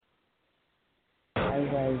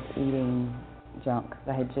was eating junk.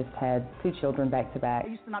 I had just had 2 children back to back. I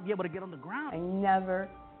used to not be able to get on the ground. I never,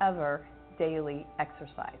 ever daily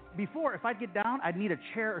exercise. Before, if I'd get down, I'd need a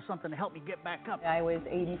chair or something to help me get back up. I was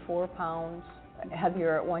 84 pounds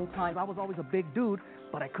heavier at one time. I was always a big dude,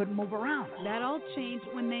 but I couldn't move around. That all changed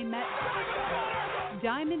when they met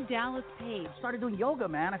Diamond Dallas Page. I started doing yoga,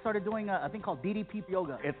 man. I started doing a thing called DDP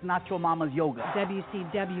yoga. It's not your mama's yoga.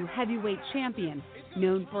 WCW heavyweight champion,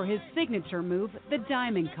 known for his signature move, the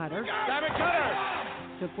Diamond Cutter. Diamond Cutter!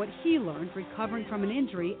 Took what he learned recovering from an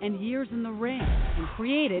injury and years in the ring and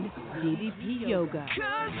created DDP Yoga.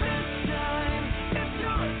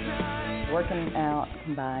 Working out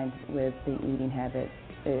combined with the eating habits,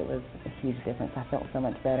 it was a huge difference. I felt so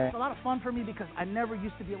much better. It's a lot of fun for me because I never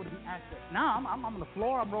used to be able to be active. Now I'm on the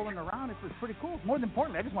floor, I'm rolling around. It's pretty cool. More than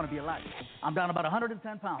importantly, I just want to be alive. I'm down about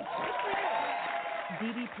 110 pounds.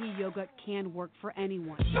 DDP Yoga can work for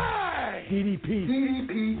anyone. Hey!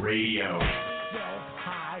 DDP Radio.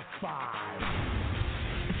 High five.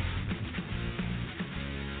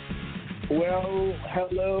 Well,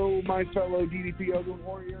 hello, my fellow DDP Yoga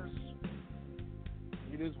warriors.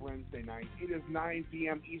 It is Wednesday night. It is 9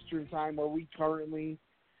 p.m. Eastern Time, where we currently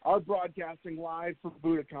are broadcasting live from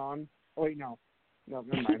Budokan. Oh, wait, no, never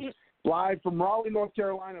mind. Live from Raleigh, North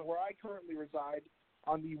Carolina, where I currently reside,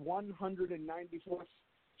 on the 194th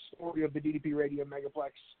story of the DDP Radio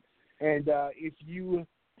Megaplex. And if you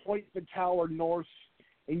point the tower north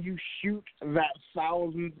and you shoot that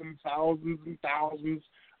thousands and thousands and thousands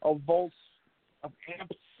of volts of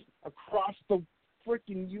amps across the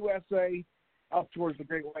freaking USA up towards the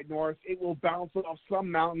Great White North, it will bounce off some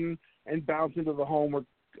mountain and bounce into the home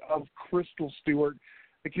of Crystal Stewart,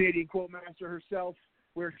 the Canadian quote master herself,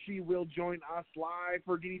 where she will join us live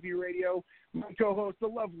for DDP Radio. My co-host, the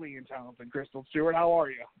lovely and talented Crystal Stewart. How are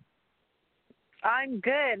you? I'm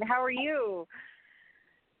good. How are you?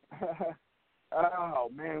 Oh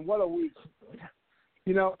man, what a week!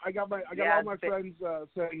 You know, I got all my friends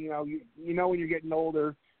saying, you know, when you're getting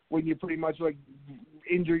older, when you pretty much like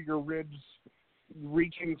injure your ribs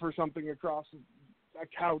reaching for something across a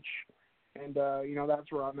couch, and you know,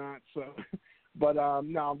 that's where I'm at. So, but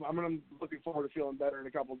no, I'm looking forward to feeling better in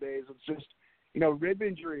a couple of days. It's just, you know, rib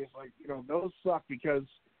injuries, like, you know, those suck because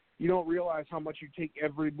you don't realize how much you take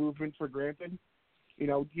every movement for granted. You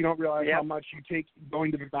know, you don't realize how much you take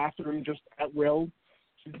going to the bathroom just at will,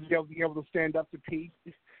 to be able to stand up to pee.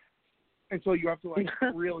 And so you have to, like,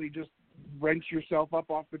 really just wrench yourself up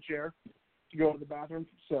off the chair to go to the bathroom.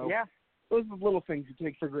 So those are the little things you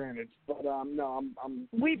take for granted. But, no, I'm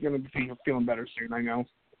going to be feeling better soon, I know.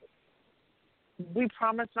 We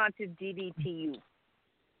promise not to DDT you.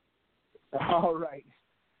 All right.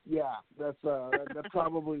 Yeah, that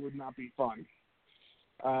probably would not be fun.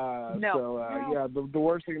 Yeah, the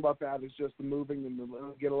worst thing about that is just the moving and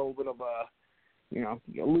get a little bit of you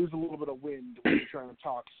lose a little bit of wind when you're trying to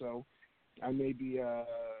talk. So I may be a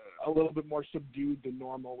little bit more subdued than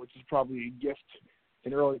normal, which is probably a gift,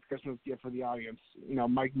 an early Christmas gift for the audience. You know,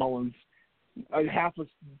 Mike Mullins,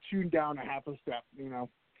 tuned down a half a step. You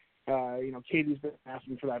know, Katie's been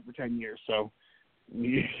asking for that for 10 years, so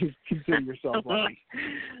you consider yourself lucky.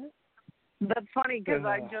 That's funny because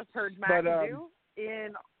I just heard McAdoo in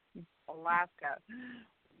Alaska.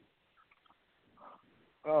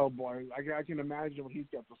 Oh boy, I can imagine what he's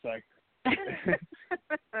got to say.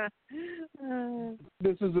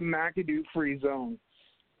 This is a McAdoo-free zone.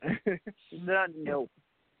 No.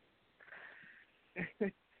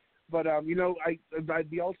 But you know,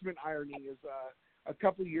 the ultimate irony is a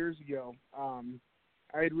couple of years ago,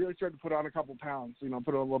 I had really started to put on a couple pounds. You know,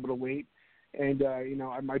 put on a little bit of weight, and you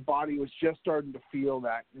know, my body was just starting to feel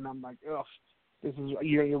that, and I'm like, ugh. This is,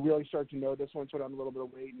 you really start to notice once you put on a little bit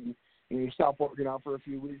of weight, and you stop working out for a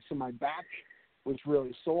few weeks. And my back was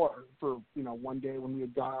really sore for, you know, one day when we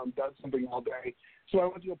had gone out and done something all day. So I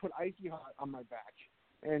went to go put Icy Hot on my back,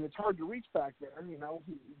 and it's hard to reach back there, you know,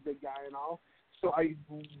 big guy and all. So I,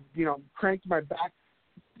 you know, cranked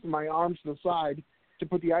my arms to the side to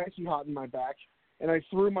put the Icy Hot in my back, and I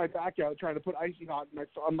threw my back out trying to put Icy Hot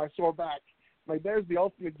on my sore back. Like, there's the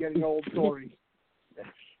ultimate getting old story.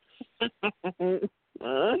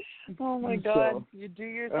 Oh my God! You do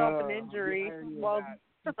yourself an injury. Well,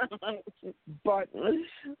 but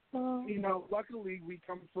you know, luckily we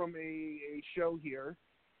come from a show here,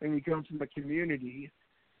 and we come from a community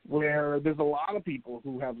where there's a lot of people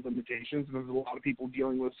who have limitations, and there's a lot of people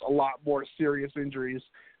dealing with a lot more serious injuries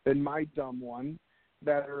than my dumb one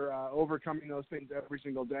that are overcoming those things every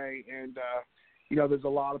single day. And you know, there's a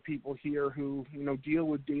lot of people here who, you know, deal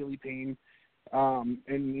with daily pain.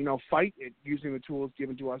 And, you know, fight it using the tools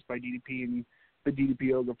given to us by DDP and the DDP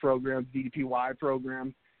Yoga program, the DDPY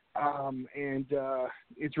program, and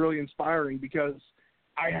it's really inspiring because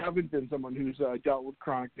I haven't been someone who's dealt with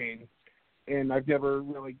chronic pain, and I've never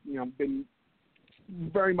really, been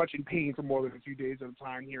very much in pain for more than a few days at a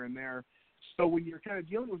time here and there. So when you're kind of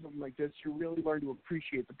dealing with something like this, you really learn to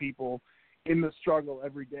appreciate the people in the struggle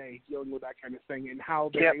every day dealing with that kind of thing and how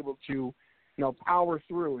they're able to, power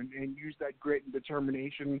through and use that grit and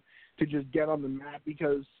determination to just get on the mat.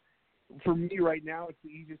 Because for me right now, it's the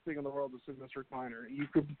easiest thing in the world to sit in this recliner.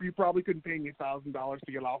 You probably couldn't pay me $1,000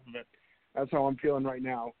 to get off of it. That's how I'm feeling right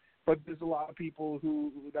now. But there's a lot of people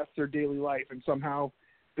who that's their daily life, and somehow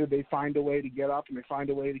they find a way to get up and they find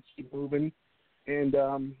a way to keep moving. And,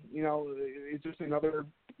 it's just another,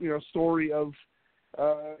 story of,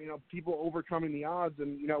 people overcoming the odds.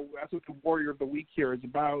 And, that's what the Warrior of the Week here is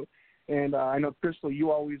about. And I know, Crystal,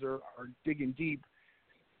 you always are digging deep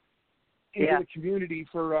into the community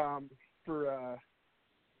for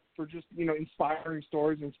just, inspiring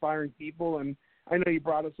stories, inspiring people. And I know you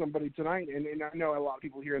brought us somebody tonight, and I know a lot of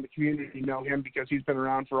people here in the community know him because he's been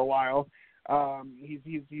around for a while. He's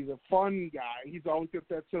a fun guy. He's always got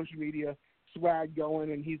that social media swag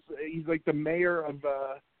going, and he's like the mayor of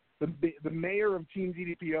the mayor of Team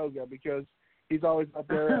DDP Yoga, because he's always up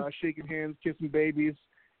there shaking hands, kissing babies,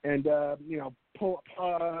 and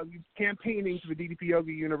campaigning for the DDP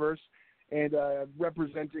Yoga universe and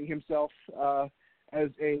representing himself as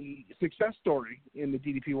a success story in the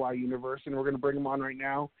DDPY universe. And we're going to bring him on right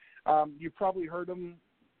now. You've probably heard him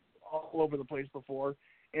all over the place before,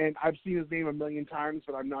 and I've seen his name a million times,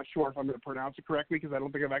 but I'm not sure if I'm going to pronounce it correctly because I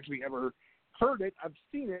don't think I've actually ever heard it. I've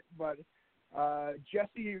seen it, but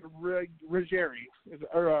Jesse Ruggieri.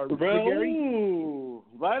 Ooh,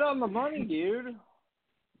 right on the money, dude.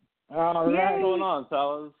 All right. What's going on,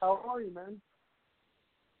 fellas? How are you, man?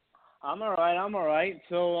 I'm all right.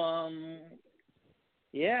 So,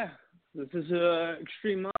 this is an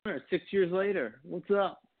extreme honor 6 years later. What's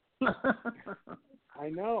up? I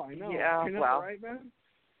know. Yeah, wow. Right, man?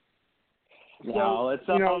 Wow, it's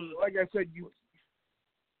like I said, you.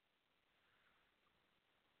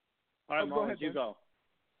 All right, Marlon, you go.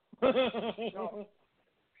 No.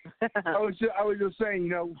 I was just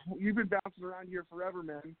saying, you've been bouncing around here forever,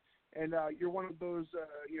 man, and you're one of those,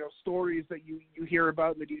 stories that you hear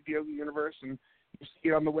about in the DDP Yoga universe, and you see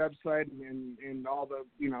it on the website and all the,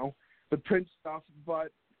 the print stuff.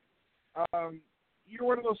 But you're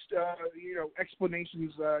one of those,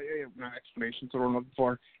 explanations, not explanations, I don't know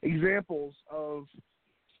before, examples of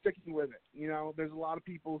sticking with it. There's a lot of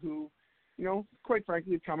people who, quite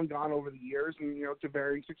frankly, have come and gone over the years and, to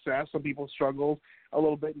varying success. Some people struggle a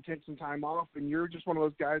little bit and take some time off, and you're just one of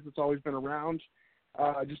those guys that's always been around,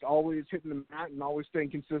 just always hitting the mat and always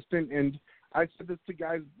staying consistent. And I said this to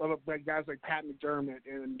guys like Pat McDermott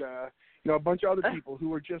and, a bunch of other people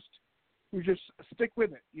who just stick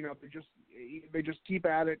with it. They just keep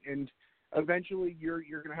at it, and eventually you're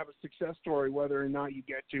going to have a success story, whether or not you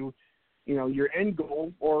get to, your end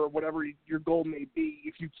goal or whatever your goal may be.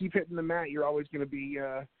 If you keep hitting the mat, you're always going to be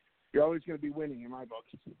winning in my book.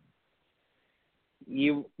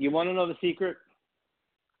 You want to know the secret?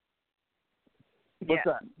 What's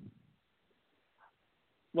that?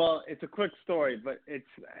 Well, it's a quick story, but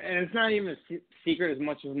it's not even a secret as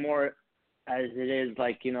much as more as it is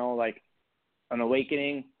like an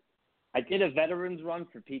awakening. I did a veterans run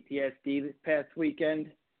for PTSD this past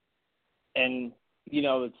weekend, and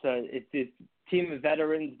it's this team of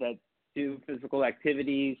veterans that do physical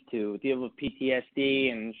activities to deal with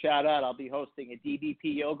PTSD. And shout out, I'll be hosting a DDP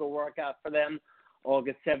yoga workout for them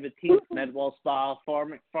August 17th, Medwall Spa,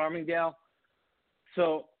 Farmingdale.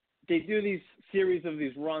 So they do these series of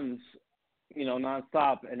these runs,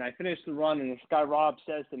 nonstop. And I finished the run, and this guy Rob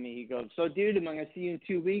says to me, he goes, "So, dude, am I going to see you in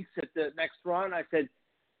 2 weeks at the next run?" I said,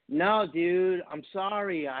 "No, dude, I'm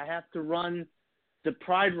sorry. I have to run the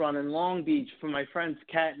Pride Run in Long Beach for my friends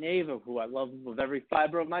Kat and Ava, who I love with every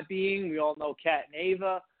fiber of my being. We all know Kat and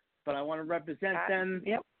Ava, but I want to represent them."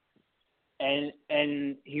 Yep.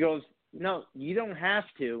 And he goes, "No, you don't have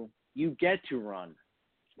to. You get to run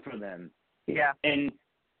for them." Yeah. And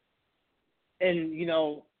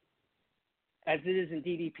as it is in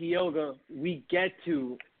DDP Yoga, we get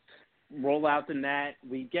to roll out the mat.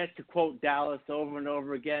 We get to quote Dallas over and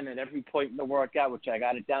over again at every point in the workout, which I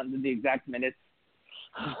got it down to the exact minutes.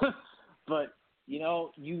 But,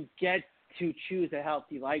 you get to choose a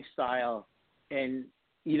healthy lifestyle. And,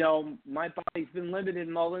 my body's been limited,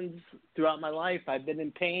 Mullins, throughout my life. I've been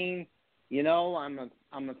in pain. I'm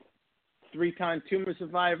a 3-time tumor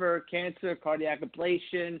survivor, cancer, cardiac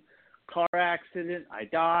ablation, car accident. I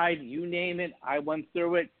died, you name it. I went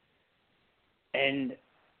through it. And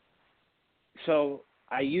So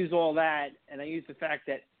I use all that, and I use the fact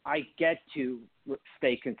that I get to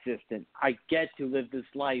stay consistent. I get to live this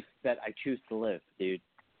life that I choose to live, dude.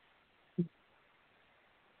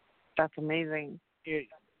 That's amazing.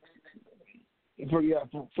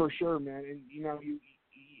 For sure, man. And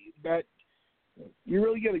you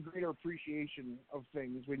really get a greater appreciation of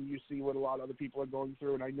things when you see what a lot of other people are going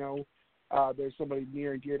through. And I know there's somebody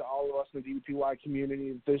near and dear to all of us in the DDPY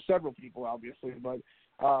community. There's several people, obviously, but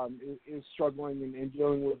is struggling and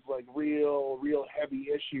dealing with like real heavy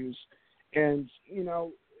issues. And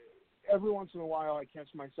every once in a while, I catch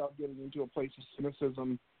myself getting into a place of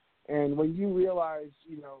cynicism. And when you realize,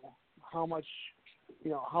 how much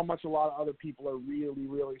a lot of other people are really,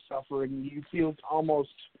 really suffering, you feel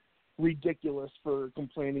almost ridiculous for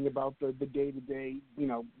complaining about the day-to-day,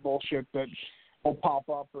 bullshit that will pop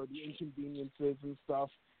up or the inconveniences and stuff.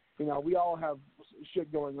 We all have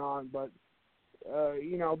shit going on, but,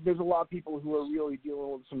 there's a lot of people who are really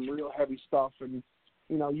dealing with some real heavy stuff, and,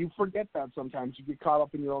 you forget that sometimes. You get caught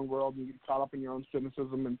up in your own world, and you get caught up in your own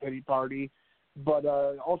cynicism and pity party. But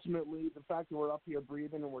ultimately, the fact that we're up here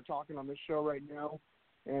breathing and we're talking on this show right now,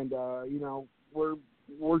 and, we're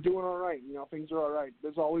doing all right. Things are all right.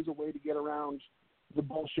 There's always a way to get around the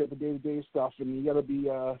bullshit, the day-to-day stuff, and you got to be,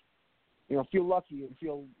 feel lucky and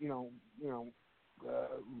feel,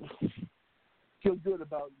 feel good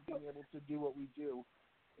about being able to do what we do.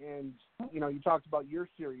 And, you talked about your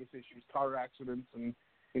serious issues, car accidents and,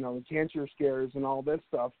 the cancer scares and all this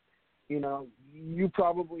stuff. You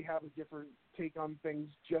probably have a different take on things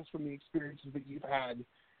just from the experiences that you've had.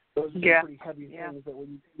 Those are pretty heavy things that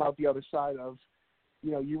when you come out the other side of,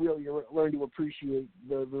 you really learn to appreciate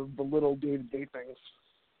the little day-to-day things.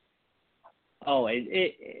 Oh,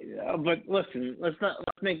 but listen, let's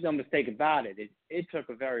make no mistake about it. It took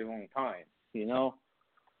a very long time, and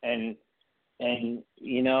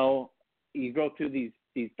you go through these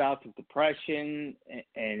bouts of depression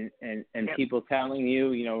and people telling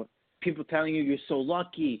you, you're so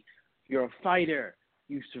lucky, you're a fighter,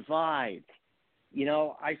 you survived.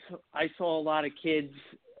 I saw a lot of kids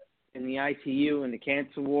in the ICU in the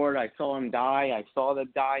cancer ward. I saw them die. I saw them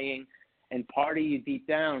dying. And part of you deep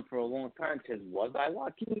down for a long time says, was I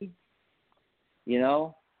lucky?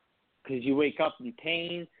 Because you wake up in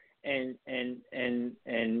pain and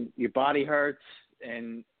your body hurts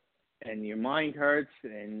and your mind hurts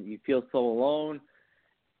and you feel so alone.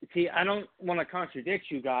 See, I don't want to contradict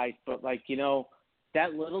you guys, but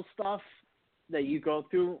that little stuff that you go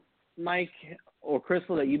through, Mike or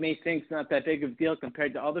Crystal, that you may think is not that big of a deal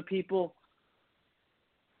compared to other people,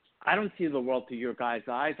 I don't see the world through your guys'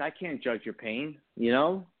 eyes. I can't judge your pain,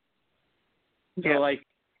 So like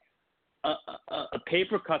a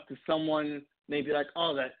paper cut to someone may be like,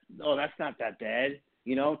 that's not that bad.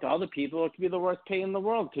 To other people it could be the worst pain in the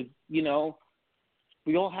world because,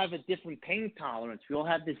 we all have a different pain tolerance. We all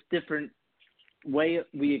have this different way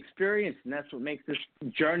we experience, and that's what makes this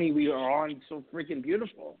journey we are on so freaking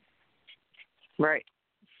beautiful. Right.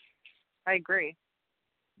 I agree.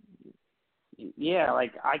 Yeah,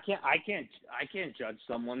 like I can't judge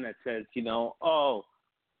someone that says, I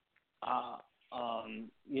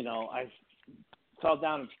fell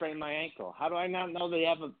down and sprained my ankle. How do I not know they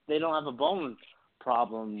don't have a bone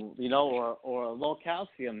problem, or a low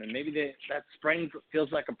calcium, and maybe that sprain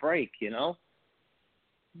feels like a break, Yeah,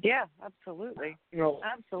 absolutely.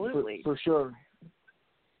 Absolutely. For sure.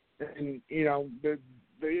 And it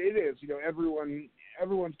is.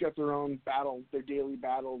 Everyone's got their own battle, their daily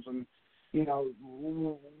battles, and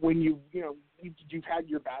when you've had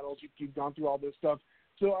your battles, you've gone through all this stuff.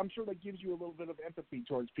 So I'm sure that gives you a little bit of empathy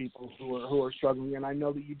towards people who are struggling. And I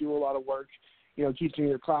know that you do a lot of work, teaching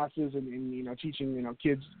your classes and teaching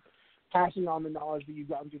kids, passing on the knowledge that you've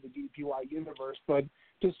gotten through the DDPY universe. But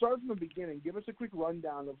to start from the beginning, give us a quick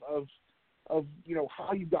rundown of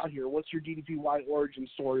how you got here. What's your DDPY origin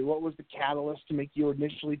story? What was the catalyst to make you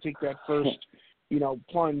initially take that first,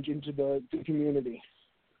 plunge into the community?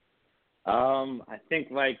 I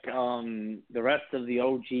think like the rest of the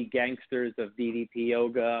OG gangsters of DDP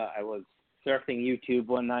yoga, I was surfing YouTube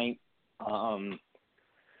one night,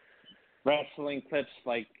 wrestling clips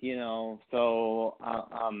so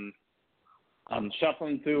I'm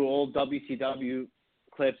shuffling through old WCW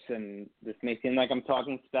clips, and this may seem like I'm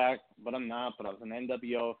talking smack, but I'm not. But I was an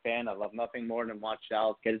NWO fan. I love nothing more than watch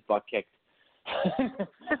Dallas get his butt kicked.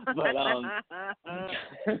 But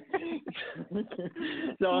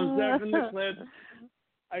so I'm surfing the clips.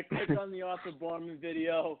 I click on the Arthur Borman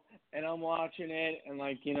video, and I'm watching it, and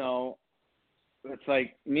it's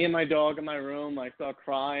like me and my dog in my room. I start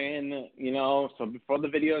crying, So before the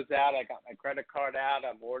video's out, I got my credit card out.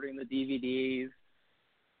 I'm ordering the DVDs.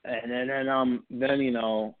 that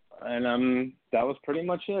was pretty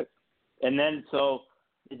much it. And then so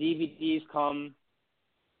the DVDs come.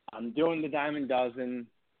 I'm doing the Diamond Dozen.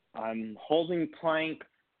 I'm holding plank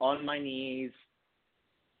on my knees,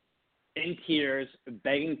 in tears,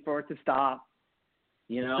 begging for it to stop,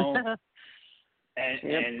 and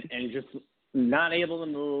just not able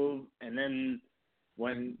to move. And then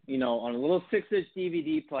when, on a little 6-inch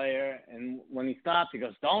DVD player, and when he stopped, he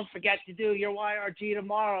goes, "Don't forget to do your YRG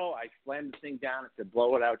tomorrow." I slammed the thing down and said,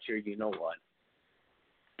 "Blow it out, you know what."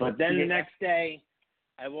 But then the next day,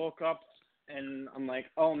 I woke up and I'm like,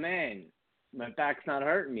 oh man, my back's not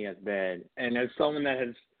hurting me as bad. And as someone that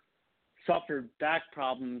has suffered back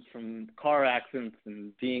problems from car accidents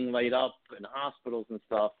and being laid up in hospitals and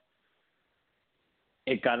stuff,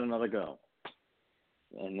 it got another go.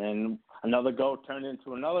 And then another go turned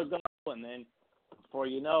into another go. And then before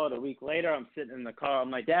you know it, a week later, I'm sitting in the car with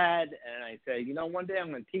my dad, and I say, one day I'm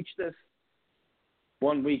going to teach this.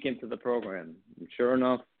 1 week into the program. And sure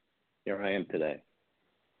enough, here I am today.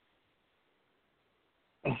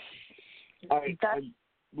 I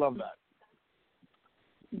love that.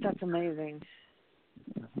 That's amazing.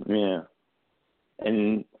 Yeah.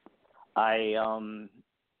 And I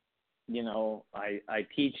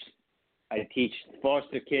teach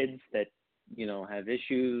foster kids that, have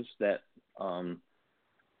issues that,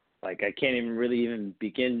 I can't even really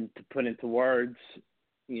begin to put into words,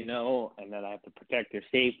 and that I have to protect their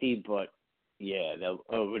safety. But, yeah, it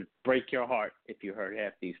would break your heart if you heard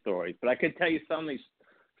half these stories. But I could tell you some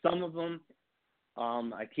of them.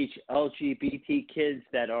 I teach LGBT kids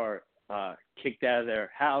that are kicked out of their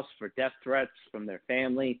house for death threats from their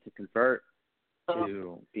family to convert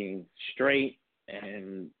to being straight.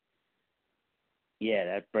 And, yeah,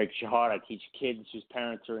 that breaks your heart. I teach kids whose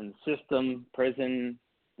parents are in the system, prison,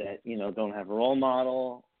 that, don't have a role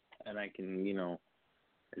model. And I can,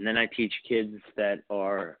 and then I teach kids that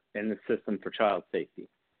are in the system for child safety.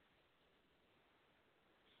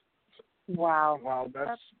 Wow,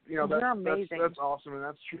 that's amazing. That's awesome, and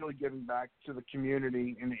that's truly giving back to the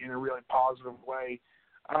community in a really positive way.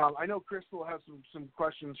 I know Crystal has some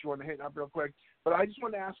questions she wanted to hit up real quick, but I just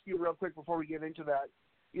want to ask you real quick before we get into that.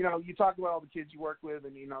 You talk about all the kids you work with,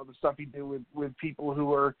 and the stuff you do with people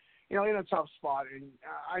who are in a tough spot. And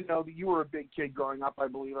I know that you were a big kid growing up. I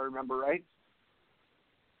believe I remember, right?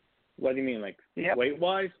 What do you mean, weight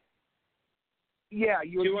wise? Yeah,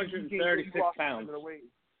 you 236 pounds.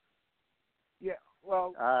 Yeah,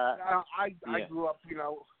 well, I grew up,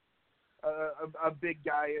 a big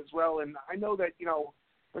guy as well, and I know that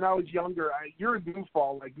when I was younger, you're a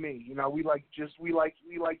goofball like me. We like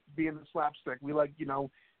being the slapstick. We like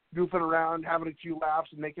goofing around, having a few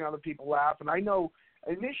laughs, and making other people laugh. And I know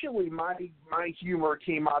initially my humor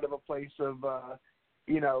came out of a place of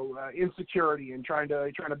insecurity and trying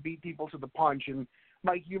to beat people to the punch, and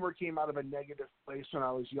my humor came out of a negative place when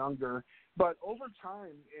I was younger. But over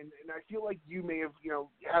time, and I feel like you may have,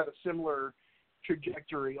 had a similar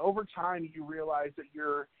trajectory. Over time, you realize that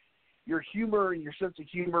your humor and your sense of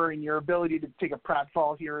humor and your ability to take a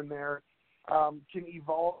pratfall here and there can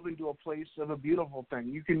evolve into a place of a beautiful thing.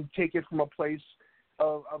 You can take it from a place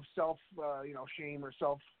of self, shame or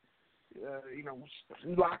self,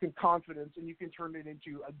 lack of confidence, and you can turn it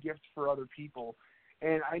into a gift for other people.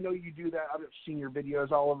 And I know you do that. I've seen your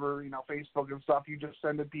videos all over, Facebook and stuff. You just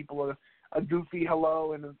send people a goofy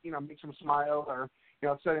hello and, makes them smile, or,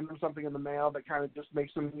 sending them something in the mail that kind of just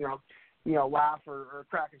makes them, laugh or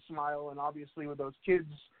crack a smile. And obviously with those kids,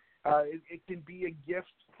 it can be a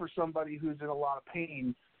gift for somebody who's in a lot of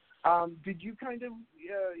pain. Did you kind of,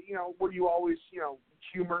 were you always,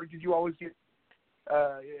 humor? Did you always get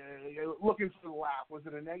looking for the laugh? Was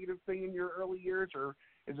it a negative thing in your early years, or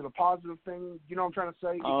is it a positive thing? You know what I'm trying to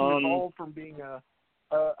say? It can evolve from being a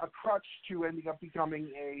crutch to ending up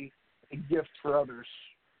becoming a gift for others.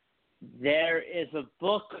 There is a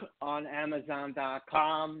book on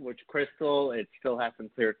Amazon.com, which Crystal, it still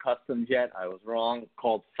hasn't cleared customs yet. I was wrong.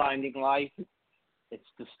 Called Finding Life. It's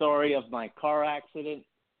the story of my car accident.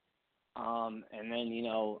 And then,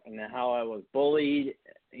 and then how I was bullied,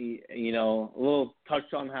 a little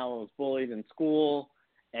touch on how I was bullied in school.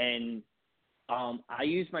 And I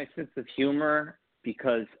used my sense of humor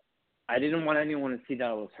because I didn't want anyone to see that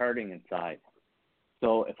I was hurting inside.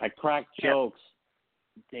 So if I cracked jokes,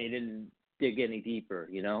 they didn't dig any deeper,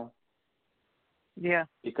 Yeah.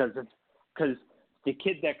 Because the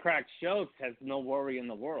kid that cracks jokes has no worry in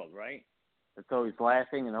the world, right? It's always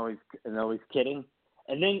laughing and always kidding.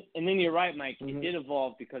 And then you're right, Mike. Mm-hmm. It did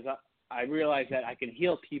evolve because I realized that I can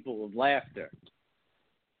heal people with laughter.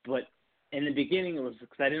 But in the beginning, it was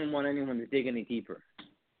because I didn't want anyone to dig any deeper.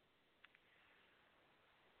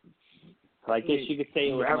 So I guess you could say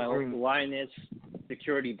it was my lioness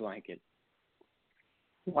security blanket.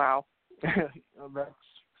 Wow. That's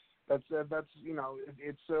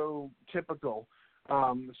it's so typical.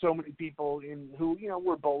 So many people who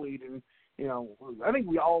were bullied, and I think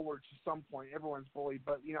we all were to some point. Everyone's bullied,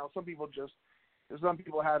 but some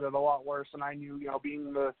people had it a lot worse. And I knew,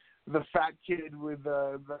 being the fat kid with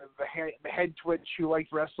the head twitch who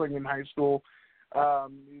liked wrestling in high school,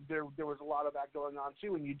 there was a lot of that going on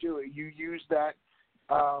too. And you use that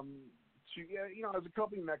to as a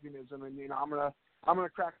coping mechanism. And I'm gonna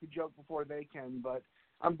crack the joke before they can, but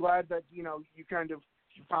I'm glad that you kind of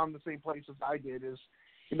found the same place as I did. Is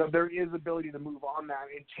there is ability to move on that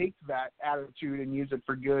and take that attitude and use it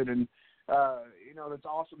for good. And that's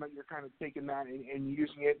awesome that you're kind of taking that and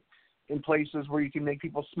using it in places where you can make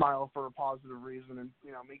people smile for a positive reason, and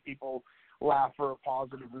make people laugh for a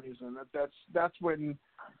positive reason. That's when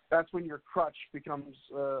your crutch becomes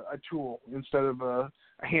a tool instead of a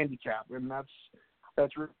handicap, and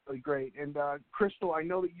that's really great. And Crystal, I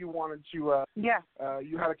know that you wanted to.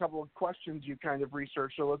 You had a couple of questions you kind of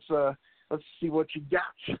researched, so let's see what you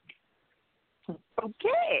got.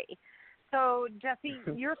 Okay. So, Jesse,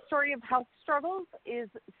 your story of health struggles is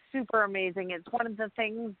super amazing. It's one of the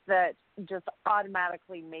things that just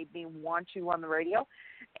automatically made me want you on the radio,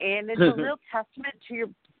 and it's a real testament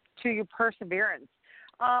to your perseverance.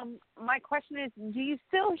 My question is, do you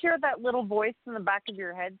still hear that little voice in the back of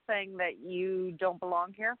your head saying that you don't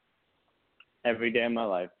belong here? Every day of my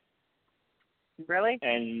life. Really?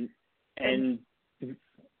 And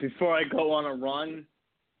before I go on a run,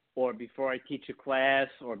 or before I teach a class,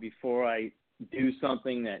 or before I do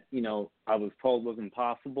something that, I was told was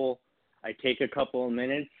impossible, I take a couple of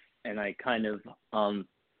minutes and I kind of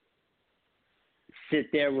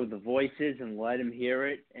sit there with the voices and let him hear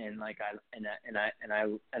it, and I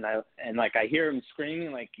hear him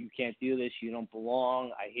screaming like, you can't do this, you don't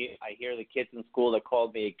belong. I hear the kids in school that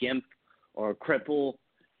called me a gimp or a cripple,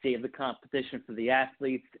 save the competition for the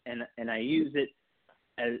athletes, and I use it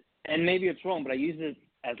as, and maybe it's wrong, but I use it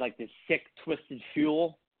as like this sick, twisted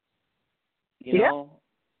fuel. You know?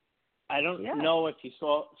 I don't know if you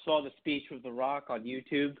saw the speech with The Rock on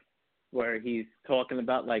YouTube, where he's talking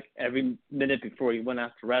about like every minute before he went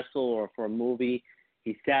out to wrestle or for a movie,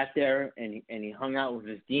 he sat there and he hung out with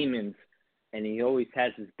his demons, and he always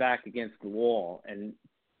has his back against the wall. And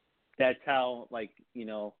that's how, like,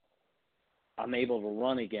 I'm able to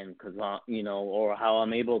run again, because, or how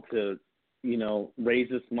I'm able to, raise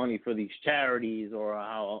this money for these charities, or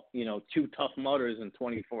how, 2 Tough Mudders in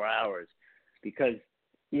 24 hours, because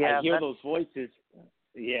I hear those voices.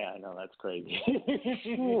 Yeah, I know, that's crazy.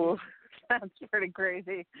 Ooh, that's pretty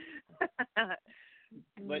crazy.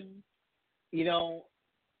 But,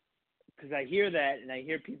 because I hear that, and I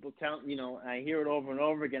hear people tell, and I hear it over and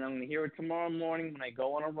over again. I'm going to hear it tomorrow morning when I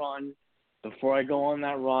go on a run. Before I go on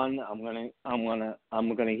that run, I'm gonna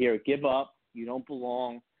hear it. Give up. You don't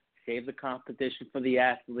belong. Save the competition for the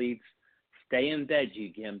athletes. Stay in bed, you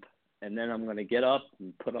gimp. And then I'm gonna get up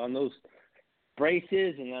and put on those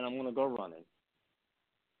braces, and then I'm gonna go running.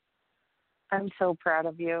 I'm so proud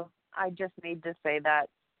of you. I just need to say that.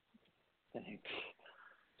 Thanks.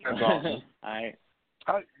 That's awesome.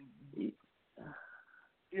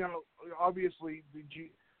 Obviously,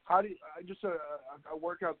 how do you, just a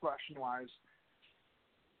workout question wise?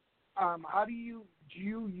 How do you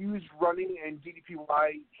use running and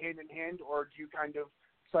DDPY hand in hand, or do you kind of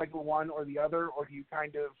cycle one or the other, or do you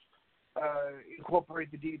kind of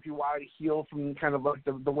incorporate the DDPY to heal from kind of like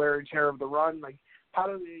the wear and tear of the run? Like, how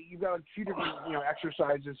do you've got a few different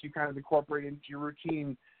exercises you kind of incorporate into your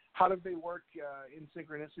routine? How do they work in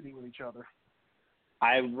synchronicity with each other?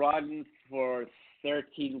 I run for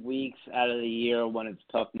 13 weeks out of the year when it's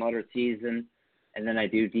Tough Mudder season, and then I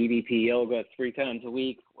do DDP yoga 3 times a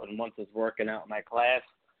week when once it's working out in my class,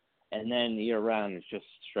 and then year round it's just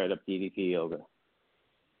straight up DDP yoga.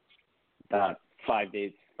 About 5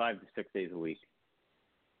 to 6 days a week.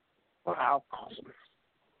 Wow, awesome.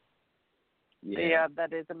 Yeah,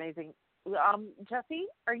 that is amazing. Jesse,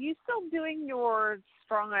 are you still doing your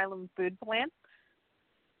Strong Island food plan,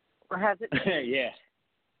 or has it? Yeah.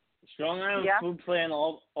 Strong Island food plan,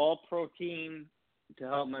 all protein to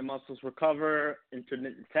help my muscles recover,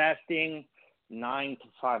 intermittent fasting, 9 to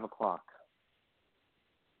 5 o'clock.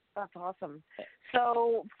 That's awesome.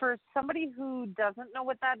 So for somebody who doesn't know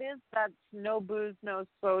what that is, that's no booze, no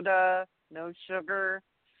soda, no sugar,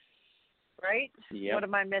 right? Yep. What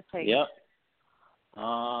am I missing? Yep.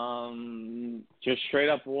 Just straight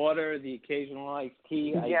up water, the occasional iced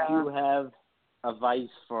tea. Yeah. I do have a vice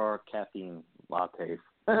for caffeine lattes.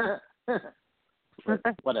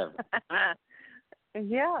 Whatever.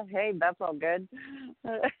 Yeah, hey, that's all good.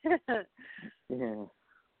 Yeah.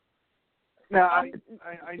 Now,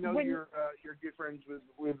 I know you're good friends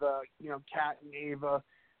with Kat and Ava.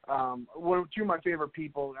 Two of my favorite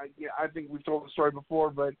people. I think we've told the story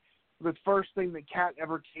before, but the first thing that Kat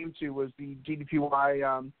ever came to was the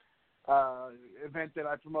DDPY event that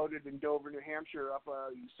I promoted in Dover, New Hampshire, up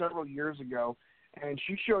several years ago, and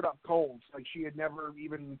she showed up cold. Like she had never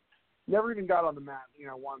even got on the mat,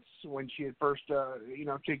 once when she had first,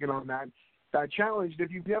 taken on that challenge.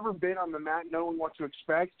 If you've never been on the mat, knowing what to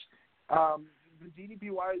expect. The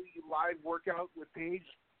DDPY live workout with Paige,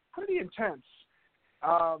 pretty intense.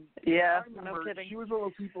 Yeah, no kidding. She was one of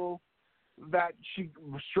those people that she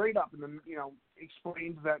straight up and then,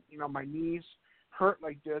 explained that, my knees hurt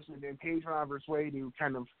like this, and then Paige went out of her way to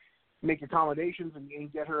kind of make accommodations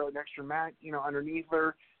and get her an extra mat, underneath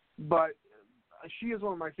her. But she is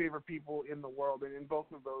one of my favorite people in the world, and in both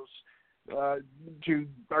of those two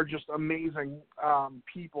are just amazing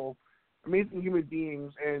people, amazing human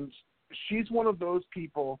beings, and she's one of those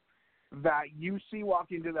people that you see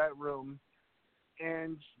walk into that room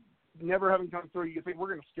and never having come through, you think we're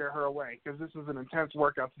going to scare her away because this is an intense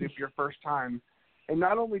workout to do for your first time. And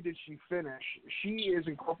not only did she finish, she has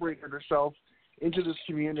incorporated herself into this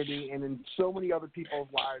community and in so many other people's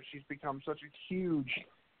lives. She's become such a huge,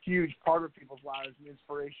 huge part of people's lives and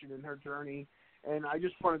inspiration in her journey. And I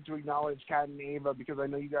just wanted to acknowledge Kat and Ava because I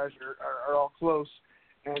know you guys are all close.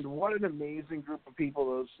 And what an amazing group of people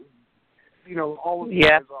those all of you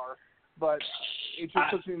guys are. But it's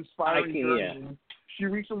just such an inspiring journey. Yeah. And she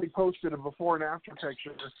recently posted a before and after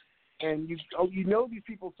picture, and you know these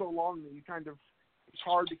people so long that it's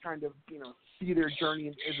hard to see their journey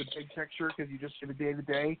as a big picture because you just see the day to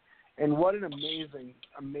day. And what an amazing,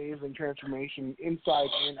 amazing transformation inside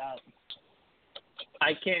and out.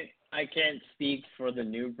 I can't speak for the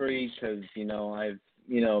new breed because I've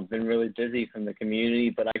been really busy from the community,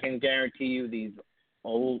 but I can guarantee you these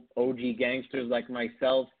old OG gangsters like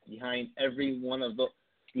myself, behind every one of the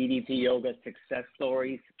DDP Yoga success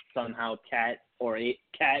stories, somehow Kat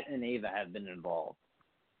and Ava have been involved.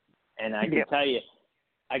 And I can tell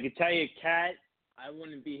you, Kat, I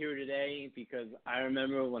wouldn't be here today because I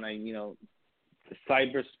remember when the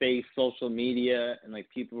cyberspace, social media, and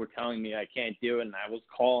people were telling me I can't do it, and I was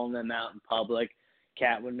calling them out in public.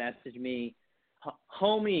 Kat would message me,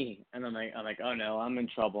 homie, and I'm like, oh no, I'm in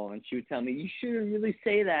trouble. And she would tell me, you shouldn't really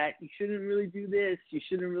say that. You shouldn't really do this. You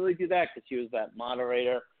shouldn't really do that, because she was that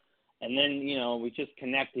moderator. And then we just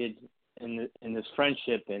connected in this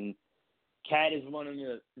friendship. And Kat is one of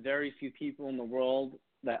the very few people in the world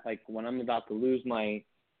that when I'm about to lose my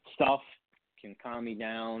stuff, can calm me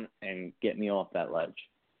down and get me off that ledge.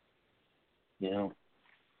 Yeah.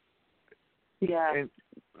 And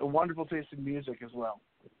a wonderful taste in music as well.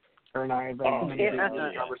 Her and I have had many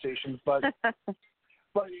conversations, but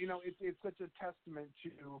it's such a testament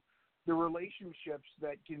to the relationships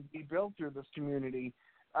that can be built through this community.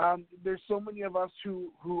 There's so many of us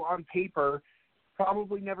who on paper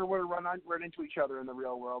probably never would have run into each other in the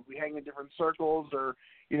real world. We hang in different circles, or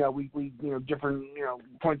we different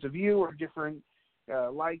points of view, or different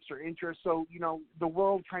likes or interests. So the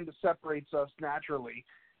world kind of separates us naturally.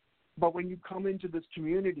 But when you come into this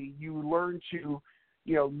community, you learn to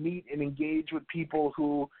meet and engage with people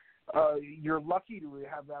who you're lucky to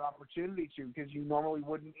have that opportunity to, because you normally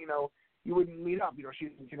wouldn't, you wouldn't meet up. She's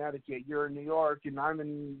in Connecticut, you're in New York, and I'm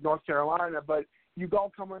in North Carolina, but you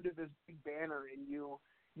all come under this big banner, and you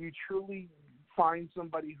truly find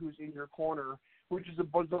somebody who's in your corner, which is a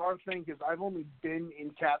bizarre thing, because I've only been in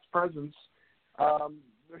Kat's presence a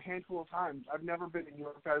handful of times. I've never been in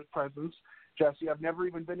your guys' presence, Jesse. I've never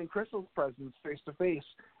even been in Crystal's presence face-to-face.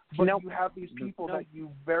 But you have these people that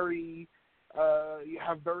you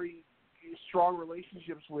have very strong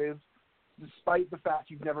relationships with, despite the fact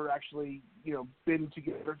you've never actually, been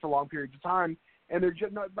together for long periods of time. And they're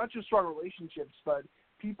just not just strong relationships, but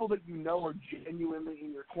people that are genuinely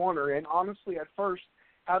in your corner. And honestly, at first,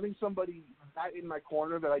 having somebody that in my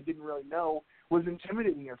corner that I didn't really know was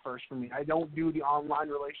intimidating at first for me. I don't do the online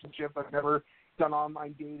relationship. I've never done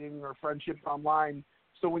online dating or friendships online.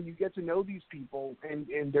 So when you get to know these people and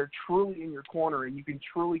they're truly in your corner, and you can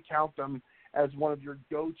truly count them as one of your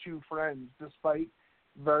go-to friends, despite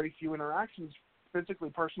very few interactions, physically,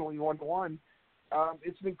 personally, one-to-one,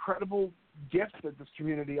 it's an incredible gift that this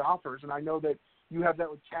community offers. And I know that you have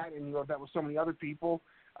that with Kat, and you have that with so many other people.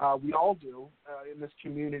 We all do in this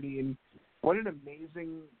community. And what an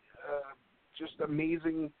amazing, just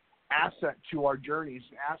amazing asset to our journeys,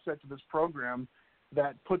 asset to this program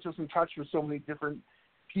that puts us in touch with so many different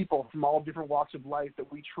people from all different walks of life that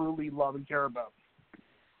we truly love and care about.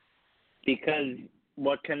 Because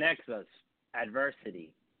what connects us?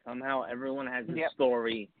 Adversity. Somehow everyone has a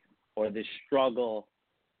story or this struggle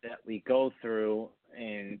that we go through,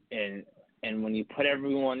 and when you put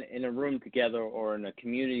everyone in a room together or in a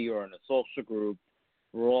community or in a social group,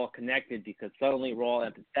 we're all connected because suddenly we're all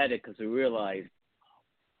empathetic because we realize,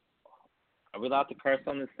 are we allowed to curse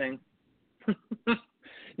on this thing?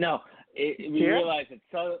 No, we realize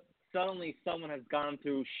that suddenly someone has gone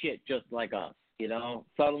through shit just like us, you know?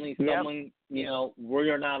 Suddenly someone, you know,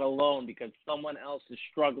 we're not alone because someone else is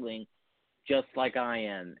struggling just like I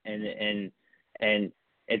am. And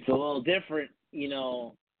it's a little different, you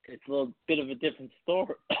know, it's a little bit of a different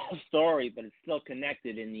story, but it's still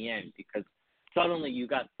connected in the end because suddenly you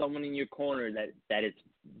got someone in your corner that is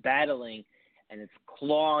battling and it's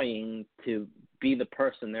clawing to be the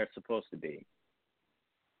person they're supposed to be.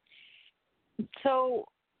 So,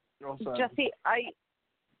 Jesse, I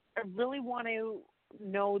really want to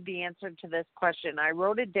know the answer to this question. I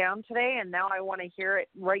wrote it down today, and now I want to hear it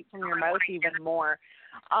right from your mouth even more.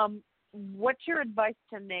 What's your advice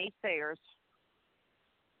to naysayers?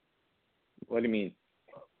 What do you mean?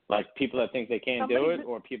 Like people that think they can't do it,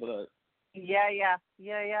 or people that... Yeah.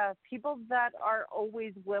 People that are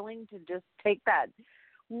always willing to just take that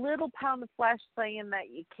little pound of flesh saying that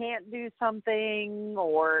you can't do something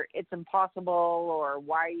or it's impossible or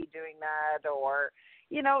why are you doing that or,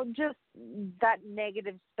 you know, just that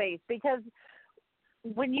negative space. Because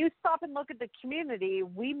when you stop and look at the community,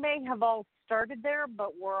 we may have all started there,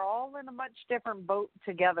 but we're all in a much different boat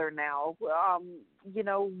together now. You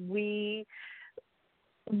know, we're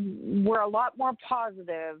a lot more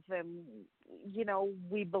positive and, you know,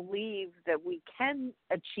 we believe that we can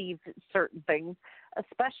achieve certain things,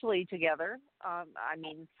 especially together. I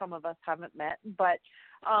mean, some of us haven't met, but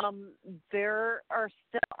there are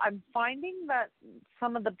still, I'm finding that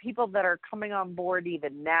some of the people that are coming on board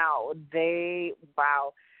even now, they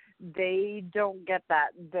don't get that.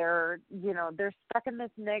 They're, you know, they're stuck in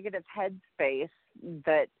this negative headspace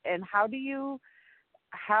that, and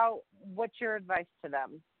what's your advice to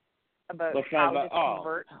them about how to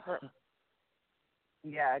convert?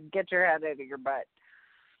 Get your head out of your butt.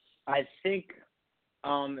 I think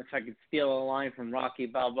if I could steal a line from Rocky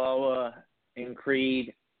Balboa in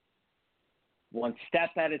Creed, one step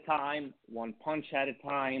at a time, one punch at a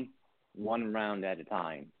time, one round at a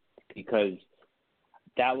time. Because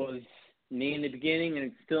that was me in the beginning, and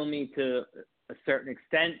it's still me to a certain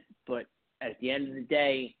extent, but at the end of the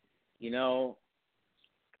day, you know,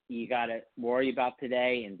 you got to worry about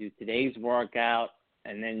today and do today's workout,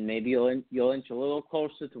 and then maybe you'll inch a little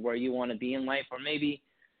closer to where you want to be in life, or maybe,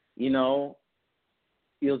 you know,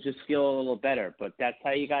 you'll just feel a little better. But that's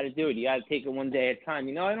how you got to do it. You got to take it one day at a time.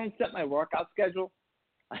 You know, I don't set my workout schedule.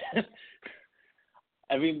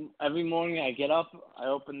 Every morning I get up, I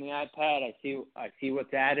open the iPad, I see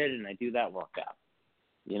what's added, and I do that workout.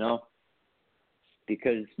 You know,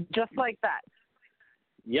 because just like that.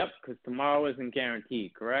 Yep, because tomorrow isn't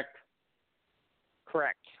guaranteed. Correct.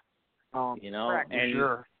 You know, correct. And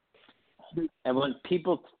sure. And when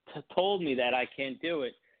people told me that I can't do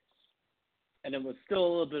it, and it was still a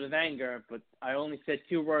little bit of anger, but I only said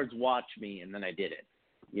 2 words, watch me, and then I did it,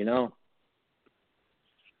 you know?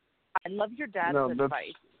 I love your dad's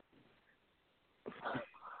advice.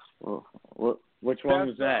 Well, which one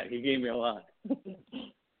was that? He gave me a lot.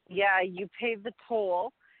 Yeah, you pay the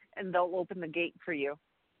toll, and they'll open the gate for you.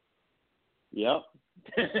 Yep.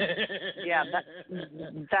 Yeah,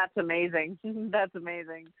 that's amazing. That's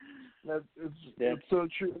amazing. It's so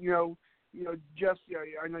true. You know, Jess,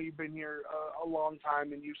 I know you've been here a long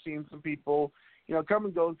time, and you've seen some people, you know, come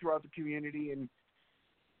and go throughout the community. And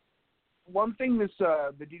one thing the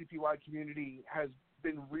DDPY community has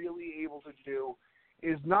been really able to do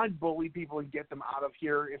is not bully people and get them out of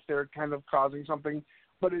here if they're kind of causing something,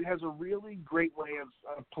 but it has a really great way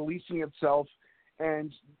of policing itself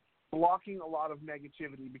and blocking a lot of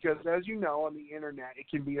negativity, because as you know, on the internet, it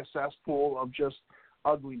can be a cesspool of just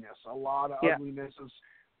ugliness, a lot of ugliness.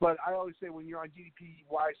 But I always say when you're on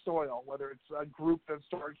DDPY soil, whether it's a group that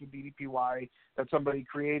starts with DDPY that somebody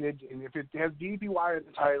created, and if it has DDPY in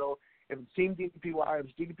the title, if it's Team DDPY, if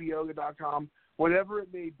it's DDPyoga.com, whatever it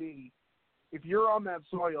may be, if you're on that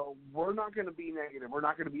soil, we're not going to be negative, we're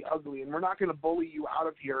not going to be ugly, and we're not going to bully you out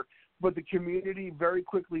of here. But the community very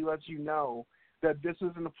quickly lets you know that this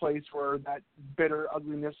isn't a place where that bitter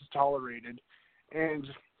ugliness is tolerated. And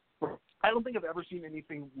I don't think I've ever seen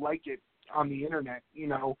anything like it on the internet, you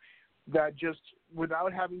know, that just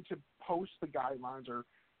without having to post the guidelines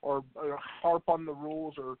or harp on the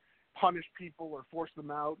rules or punish people or force them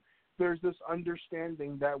out, there's this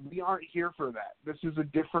understanding that we aren't here for that. This is a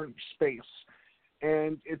different space.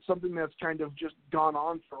 And it's something that's kind of just gone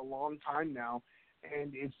on for a long time now.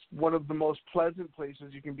 And it's one of the most pleasant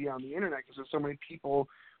places you can be on the internet because there's so many people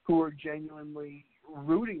who are genuinely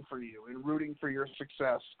rooting for you and rooting for your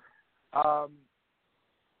success. I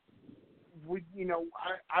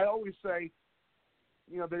always say,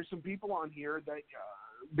 there's some people on here that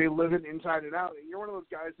they live it inside and out. And you're one of those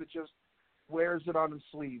guys that just wears it on his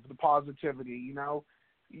sleeve, the positivity,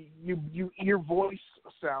 your voice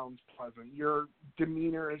sounds pleasant. Your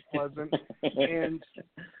demeanor is pleasant. And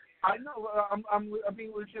I know I'm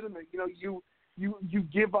being legitimate. You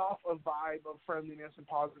give off a vibe of friendliness and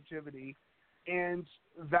positivity, and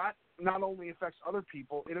that not only affects other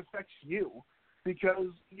people, it affects you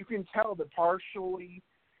because you can tell that partially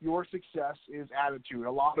your success is attitude.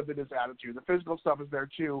 A lot of it is attitude. The physical stuff is there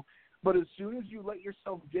too, but as soon as you let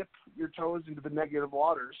yourself dip your toes into the negative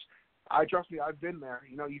waters, trust me, I've been there.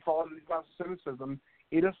 You fall into the class of cynicism.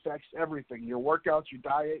 It affects everything: your workouts, your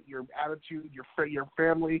diet, your attitude, your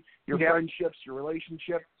family, your friendships, your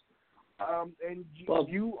relationships. And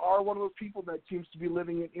you are one of those people that seems to be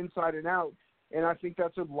living it inside and out. And I think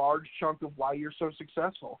that's a large chunk of why you're so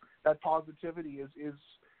successful. That positivity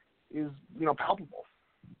is palpable.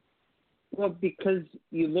 Well, because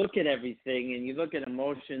you look at everything and you look at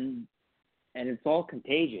emotion, and it's all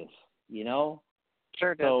contagious.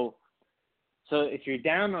 Sure does. So if you're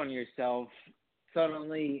down on yourself,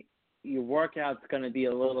 suddenly your workout's going to be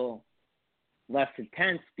a little less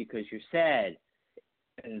intense because you're sad.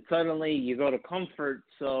 And suddenly you go to comfort,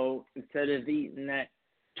 so instead of eating that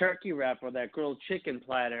turkey wrap or that grilled chicken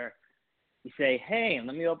platter, you say, hey,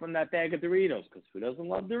 let me open that bag of Doritos, because who doesn't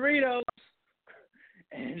love Doritos?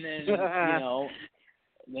 And then,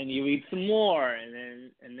 then you eat some more, and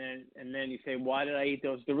then you say, why did I eat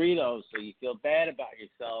those Doritos? So you feel bad about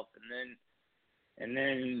yourself, and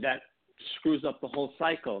then that screws up the whole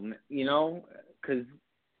cycle, because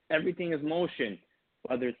everything is motion,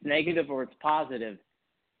 whether it's negative or it's positive.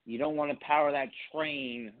 You don't want to power that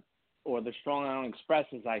train or the Strong Island Express,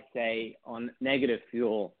 as I say, on negative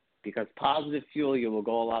fuel, because positive fuel, you will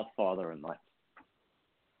go a lot farther in life.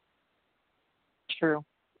 True.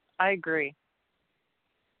 I agree.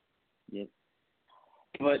 Yeah.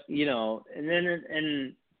 But,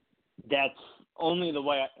 and that's only the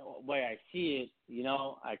way I see it.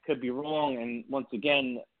 I could be wrong. And once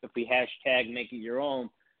again, if we hashtag make it your own,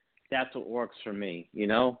 that's what works for me,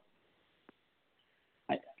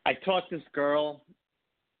 I taught this girl,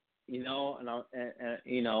 and I'll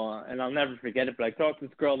never forget it, but I taught this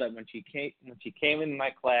girl that when she came in my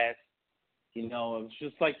class, it was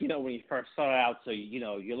just like, when you first start out, so,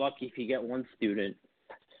 you're lucky if you get one student.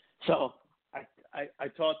 So I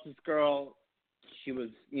taught this girl, she was,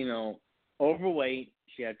 overweight,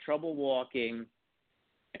 she had trouble walking,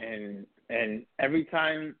 and every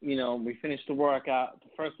time, we finished the workout, the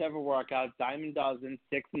first ever workout, Diamond Dozen,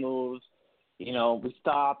 6 moves, we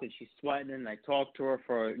stopped and she's sweating, and I talked to her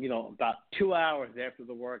for, about 2 hours after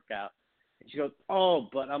the workout. And she goes, oh,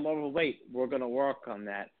 but I'm overweight. We're going to work on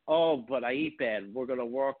that. Oh, but I eat bad. We're going to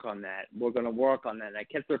work on that. We're going to work on that. And I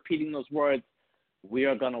kept repeating those words. We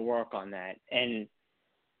are going to work on that. And,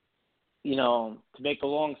 to make a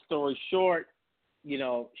long story short,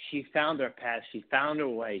 she found her path. She found her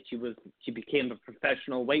way. She became a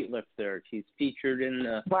professional weightlifter. She's featured in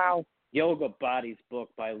the Yoga Bodies book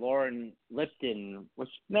by Lauren Lipton, which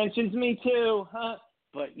mentions me too, huh?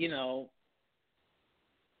 But,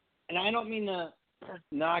 and I don't mean to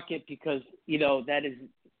knock it because, that is,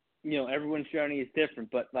 everyone's journey is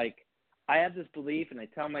different. But, I have this belief, and I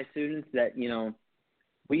tell my students that,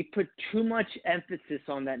 we put too much emphasis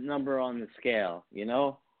on that number on the scale,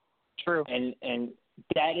 True. And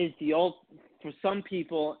that is the old, for some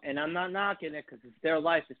people, and I'm not knocking it because it's their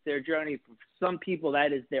life, it's their journey. For some people,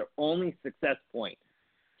 that is their only success point.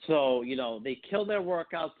 So, they kill their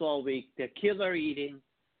workouts all week. They kill their eating.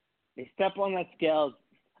 They step on that scale.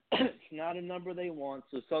 It's not a number they want.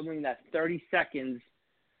 So suddenly that 30 seconds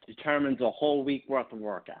determines a whole week worth of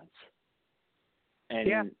workouts.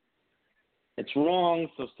 And it's wrong.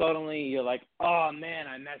 So suddenly you're like, oh, man,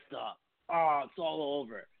 I messed up. Oh, it's all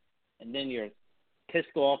over. And then you're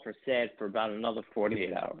pissed off or sad for about another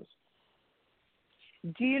 48 hours.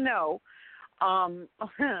 Do you know,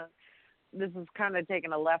 this is kind of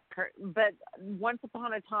taking a left turn, but once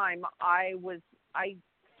upon a time, I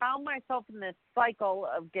found myself in this cycle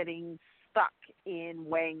of getting stuck in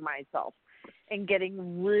weighing myself and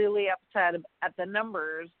getting really upset at the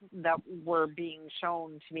numbers that were being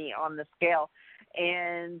shown to me on the scale.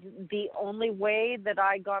 And the only way that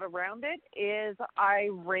I got around it is I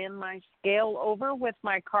ran my scale over with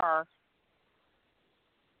my car.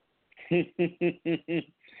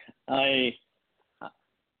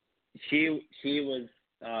 she was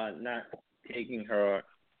not taking her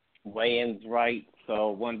weigh-ins right. So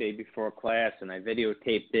one day before class, and I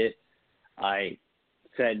videotaped it. I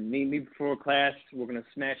said, meet me before class. We're gonna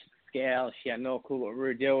smash the scale. She had no clue what we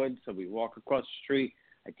were doing, so we walk across the street.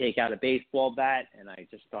 I take out a baseball bat and I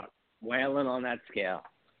just start wailing on that scale.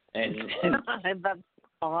 And that's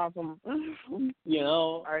awesome. You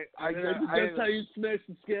know, that's how you smash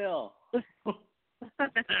the scale.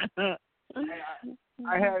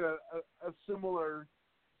 I had a similar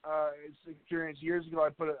experience years ago. I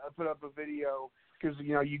put up a video because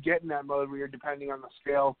you get in that mode where you're depending on the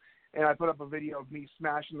scale, and I put up a video of me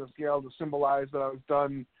smashing the scale to symbolize that I was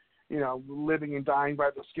done, living and dying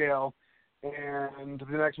by the scale. And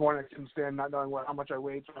the next morning, I couldn't stand not knowing how much I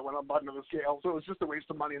weighed, so I went up under the scale. So it was just a waste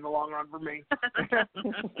of money in the long run for me.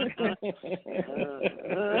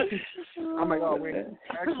 I'm like, oh wait,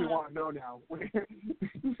 I actually want to know now.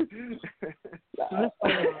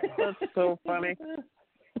 That's so funny.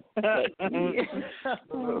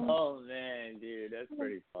 Oh man, dude, that's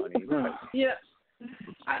pretty funny. Yeah,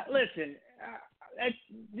 listen.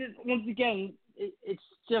 Once again, it's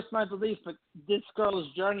just my belief, but this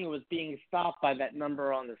girl's journey was being stopped by that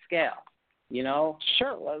number on the scale.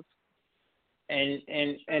 Sure it was.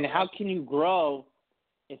 And how can you grow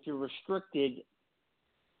if you're restricted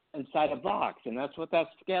inside a box? And that's what that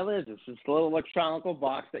scale is. It's this little electronic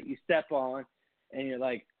box that you step on, and you're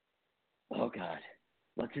like, oh God,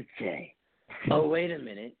 what's it say? Oh, wait a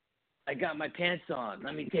minute, I got my pants on.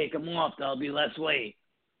 Let me take them off. There'll be less weight.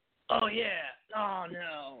 Oh yeah. Oh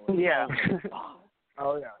no. Yeah.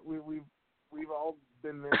 Oh yeah. We've all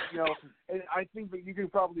been there. And I think that you can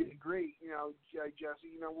probably agree.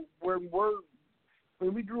 Jesse.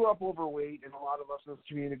 When we grew up overweight, and a lot of us in this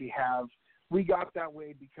community have, we got that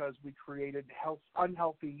way because we created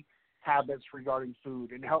unhealthy habits regarding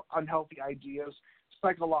food and unhealthy ideas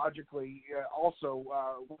psychologically, also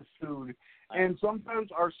with food. And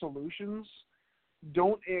sometimes our solutions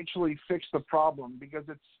don't actually fix the problem because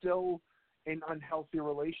it's still an unhealthy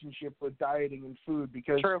relationship with dieting and food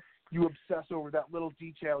because you obsess over that little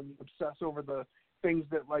detail and you obsess over the things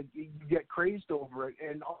that you get crazed over it,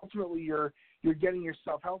 and ultimately you're getting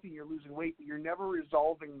yourself healthy, you're losing weight, but you're never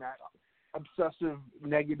resolving that obsessive,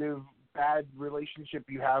 negative, bad relationship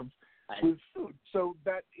you have with food. So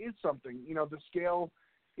that is something. The scale,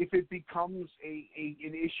 if it becomes an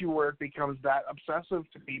issue where it becomes that obsessive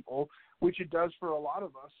to people, which it does for a lot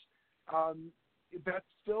of us, that's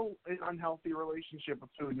still an unhealthy relationship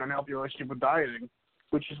with food, an unhealthy relationship with dieting,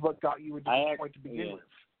 which is what got you to this point to begin with.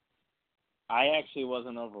 I actually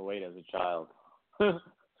wasn't overweight as a child. I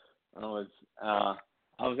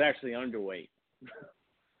was actually underweight.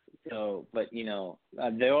 So, but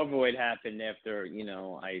the overweight happened after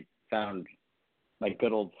I found my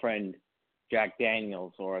good old friend Jack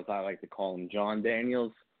Daniels, or as I like to call him, John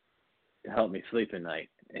Daniels, to help me sleep at night,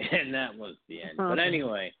 and that was the end. But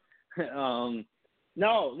anyway,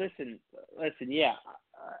 no, listen, yeah.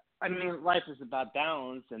 I mean, life is about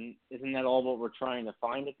balance, and isn't that all what we're trying to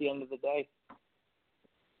find at the end of the day?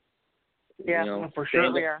 Yeah, for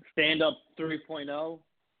sure we are. Stand Up 3.0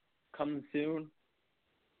 coming soon.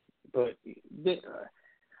 But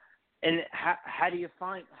and how do you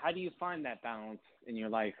find that balance in your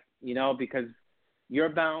life? Because your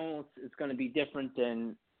balance is going to be different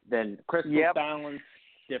than Crystal's balance,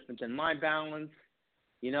 different than my balance.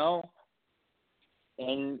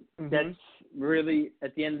 And that's really,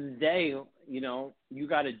 at the end of the day, you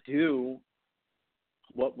got to do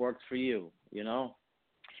what works for you,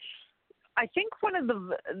 I think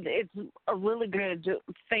it's a really good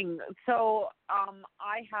thing. So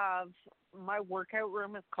I have, my workout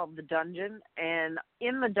room is called the Dungeon, and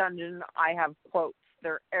in the Dungeon I have quotes.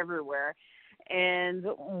 They're everywhere. And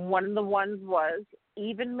one of the ones was,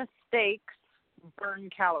 even mistakes burn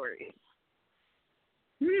calories.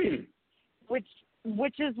 Which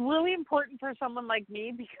is really important for someone like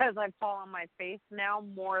me because I fall on my face now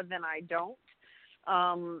more than I don't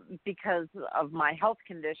because of my health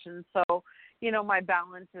condition. So, my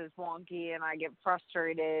balance is wonky and I get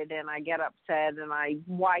frustrated and I get upset and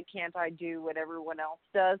why can't I do what everyone else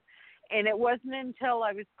does? And it wasn't until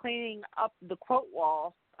I was cleaning up the quote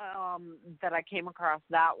wall that I came across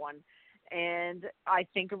that one. And I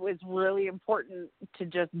think it was really important to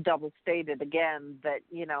just double state it again that,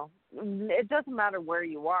 it doesn't matter where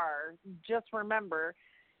you are. Just remember,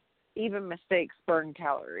 even mistakes burn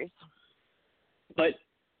calories. But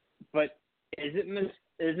is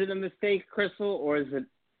it a mistake, Crystal, or is it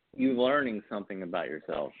you learning something about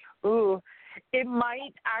yourself? Ooh, it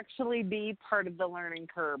might actually be part of the learning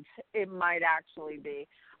curve. It might actually be.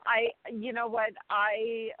 You know what?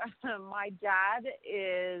 My dad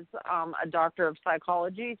is a doctor of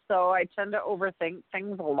psychology, so I tend to overthink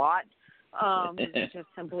things a lot. Just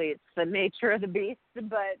simply, it's the nature of the beast.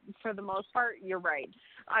 But for the most part, you're right.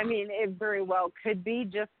 I mean, it very well could be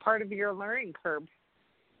just part of your learning curve.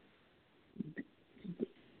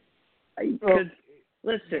 Because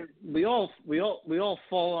listen, we all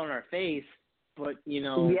fall on our face, but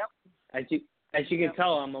Yep. as you can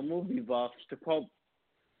tell, I'm a movie buff. To quote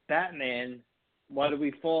Batman, why do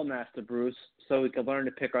we fall, Master Bruce? So we can learn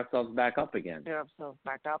to pick ourselves back up again. Yeah, so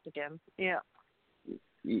back up again. Yeah.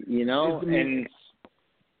 And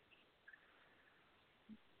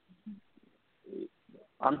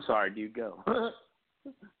I'm sorry, dude, go.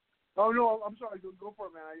 Oh no, I'm sorry. Go for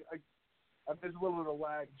it, man. There's a little bit of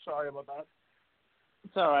lag. Sorry about that.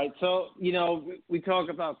 It's all right. So, we talk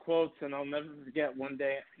about quotes, and I'll never forget one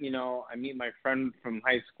day, I meet my friend from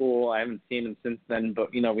high school. I haven't seen him since then,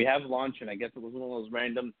 but, we have lunch, and I guess it was one of those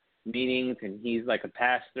random meetings, and he's like a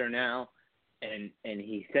pastor now, and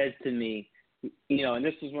he says to me, and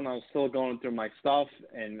this was when I was still going through my stuff,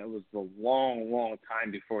 and it was a long, long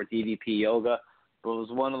time before DDP yoga, but it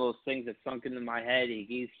was one of those things that sunk into my head.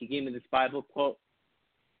 He gave me this Bible quote: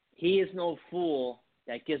 "He is no fool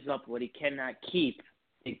that gives up what he cannot keep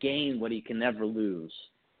to gain what he can never lose."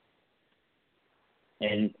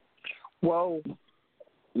 And whoa,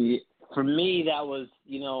 for me, that was,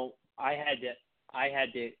 I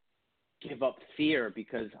had to give up fear,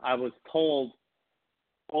 because I was told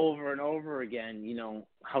over and over again,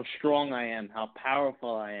 how strong I am, how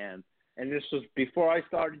powerful I am. And this was before I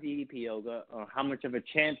started DDP yoga, or how much of a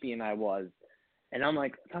champion I was. And I'm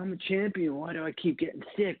like, if I'm a champion, why do I keep getting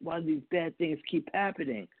sick? Why do these bad things keep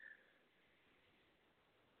happening?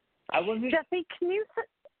 Jesse, can you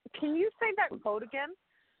say that quote again?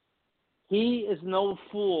 He is no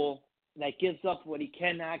fool that gives up what he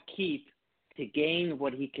cannot keep to gain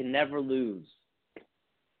what he can never lose.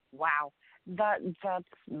 Wow. That's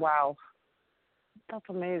wow. That's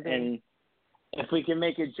amazing. And if we can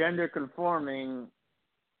make it gender conforming,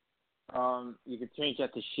 you could change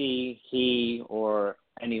that to she, he, or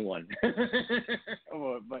anyone.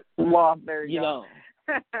 But well, there you go.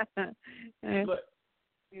 But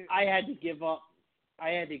I had to give up.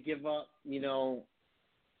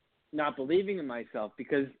 Not believing in myself,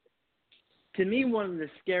 because to me, one of the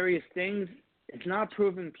scariest things is not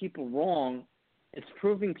proving people wrong, it's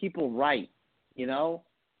proving people right,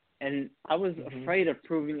 And I was afraid of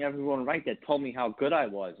proving everyone right that told me how good I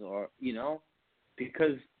was, or,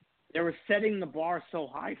 because they were setting the bar so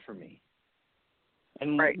high for me.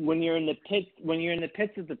 And when you're in the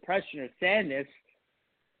pits of depression or sadness,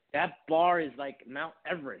 that bar is like Mount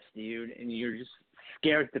Everest, dude, and you're just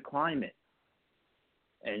scared to climb it.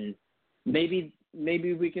 And maybe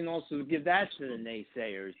we can also give that to the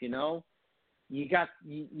naysayers, You got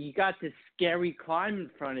this scary climb in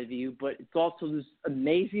front of you, but it's also this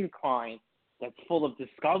amazing climb that's full of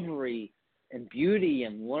discovery and beauty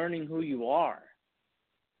and learning who you are.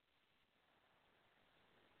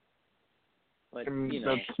 But,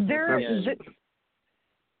 right?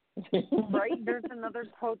 There's another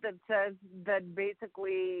quote that says that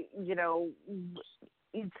basically,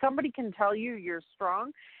 somebody can tell you you're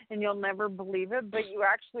strong and you'll never believe it, but you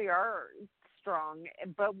actually are strong,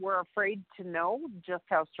 but we're afraid to know just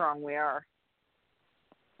how strong we are.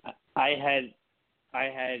 I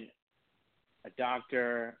had a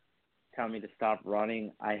doctor tell me to stop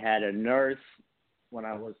running. I had a nurse when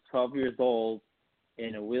I was 12 years old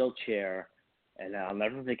in a wheelchair, and I'll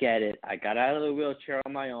never forget it. I got out of the wheelchair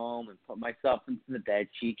on my own and put myself into the bed.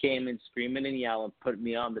 She came in screaming and yelling, put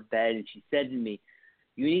me on the bed, and she said to me,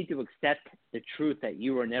 "You need to accept the truth that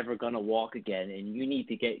you are never going to walk again, and you need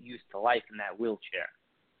to get used to life in that wheelchair."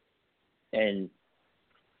 And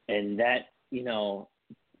that,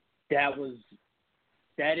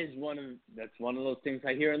 that's one of those things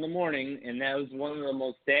I hear in the morning, and that was one of the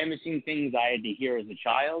most damaging things I had to hear as a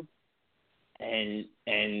child. And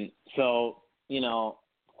so, of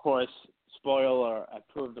course, spoiler, I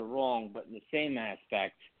proved her wrong, but in the same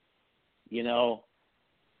aspect,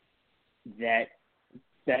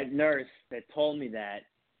 that nurse that told me that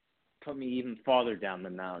put me even farther down the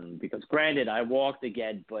mountain, because granted, I walked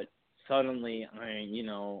again, but suddenly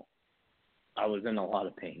I was in a lot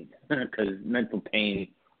of pain, because mental pain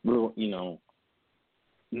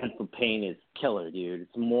is killer, dude.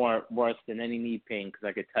 It's more worse than any knee pain, because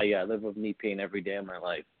I could tell you I live with knee pain every day of my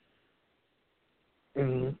life.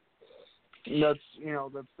 That's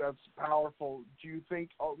powerful. Do you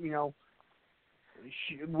think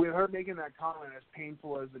with her making that comment, as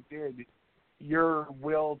painful as it did, your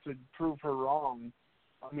will to prove her wrong,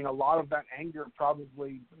 I mean, a lot of that anger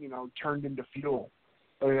probably, turned into fuel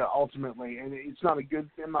ultimately. And it's not a good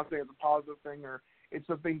thing. I'm not saying it's a positive thing or it's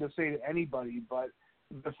a thing to say to anybody, but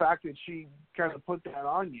the fact that she kind of put that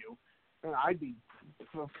on you, and I'd be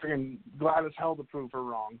freaking glad as hell to prove her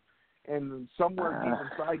wrong. And somewhere deep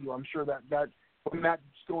inside you, I'm sure that when that's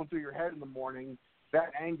going through your head in the morning,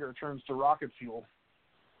 that anger turns to rocket fuel.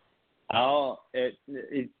 Oh, it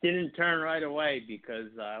didn't turn right away because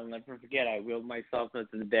I'll never forget. I wheeled myself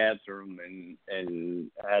into the bathroom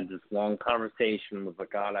and had this long conversation with a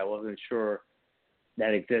God I wasn't sure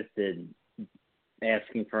that existed,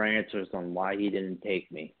 asking for answers on why he didn't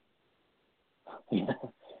take me.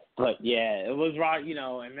 But yeah, it was right,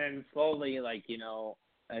 and then slowly, it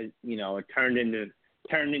turned into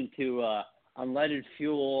unleaded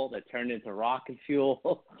fuel that turned into rocket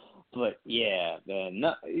fuel. But yeah,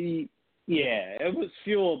 it was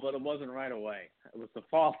fuel, but it wasn't right away. It was the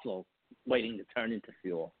fossil waiting to turn into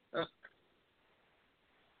fuel.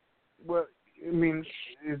 Well, I mean,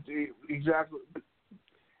 exactly.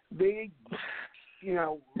 They,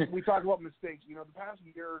 we talk about mistakes. The past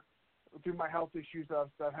year, through my health issues that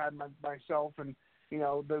I've had myself and,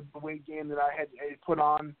 the weight gain that I had put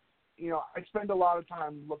on, I spend a lot of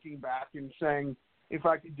time looking back and saying, if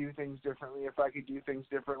I could do things differently,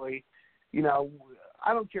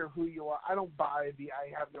 I don't care who you are. I don't buy the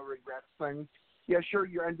I have no regrets thing. Yeah, sure,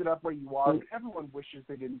 you ended up where you are, but everyone wishes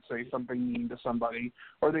they didn't say something mean to somebody,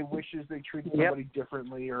 or they wishes they treated somebody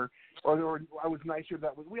differently, or I was nicer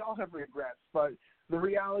that way. We all have regrets, but the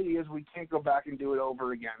reality is we can't go back and do it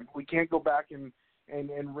over again. We can't go back and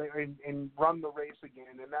run the race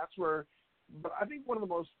again, and that's where. But I think one of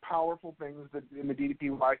the most powerful things that in the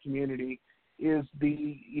DDPY community is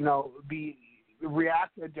the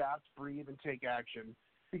react, adapt, breathe, and take action.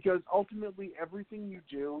 Because ultimately, everything you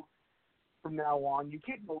do from now on, you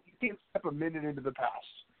can't step a minute into the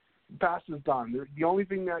past. The past is done. The only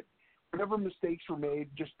thing that, whatever mistakes were made,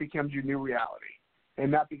 just becomes your new reality,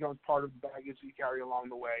 and that becomes part of the baggage you carry along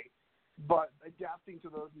the way. But adapting to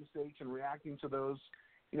those mistakes and reacting to those,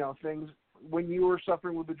 things, when you were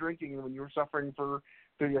suffering with the drinking and when you were suffering for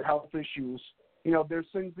your health issues, there's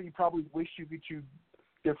things that you probably wish you could do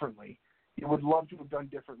differently. You would love to have done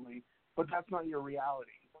differently, but that's not your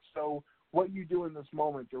reality. So what you do in this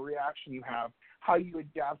moment, the reaction you have, how you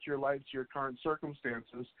adapt your life to your current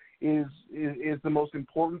circumstances is the most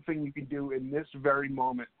important thing you can do in this very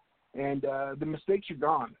moment. And the mistakes are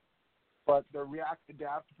gone, but the react,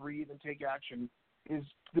 adapt, breathe, and take action is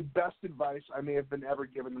the best advice I may have been ever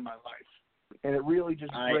given in my life. And it really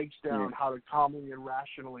just breaks down how to calmly and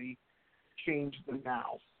rationally change the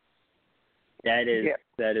now. That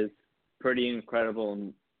is pretty incredible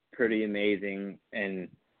and pretty amazing. And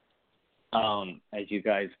as you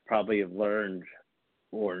guys probably have learned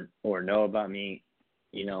or know about me,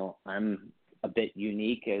 I'm a bit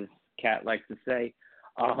unique, as Kat likes to say.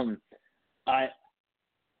 I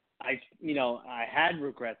had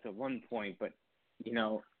regrets at one point, but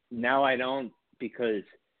now I don't, because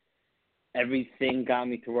everything got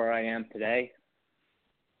me to where I am today.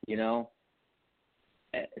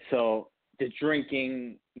 So the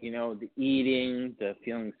drinking, the eating, the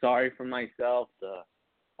feeling sorry for myself,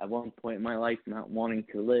 at one point in my life not wanting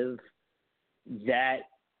to live, that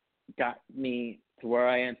got me to where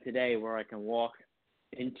I am today, where I can walk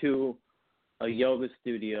into a yoga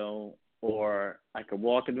studio, or I could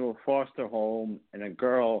walk into a foster home and a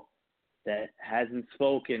girl that hasn't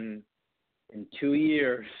spoken in 2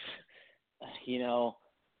 years,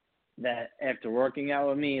 that after working out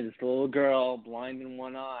with me, this little girl, blind in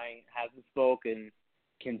one eye, hasn't spoken,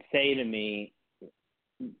 can say to me,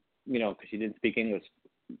 because she didn't speak English,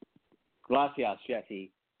 "Gracias,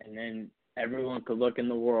 Jesse," and then everyone could look in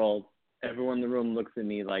the world, everyone in the room looks at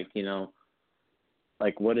me like,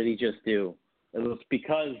 like, what did he just do? It was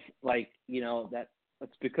because,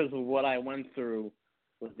 that's because of what I went through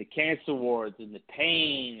with the cancer wards and the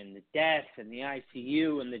pain and the death and the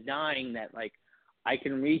ICU and the dying, that, I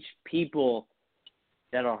can reach people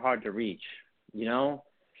that are hard to reach,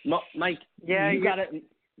 Mike, you got to,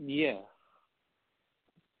 you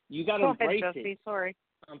got to embrace ahead, Jesse. it. Sorry.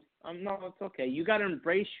 No, it's okay. You got to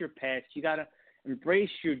embrace your past. You got to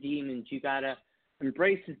embrace your demons. You got to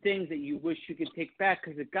embrace the things that you wish you could take back,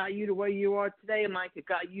 because it got you to where you are today, Mike. It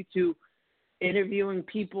got you to interviewing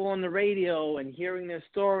people on the radio and hearing their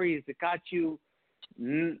stories. It got you.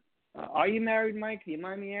 Are you married, Mike? Do you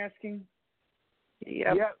mind me asking?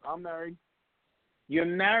 Yep, I'm married. You're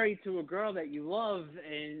married to a girl that you love,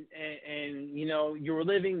 and you're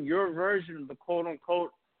living your version of the quote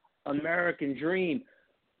unquote American dream.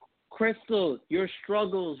 Crystal, your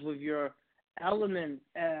struggles with your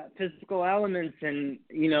physical elements and,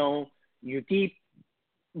 your deep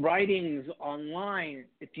writings online,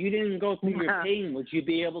 if you didn't go through your pain, would you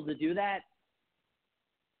be able to do that?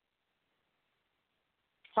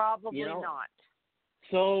 Probably not.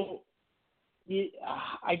 So you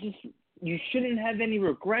shouldn't have any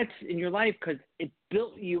regrets in your life because it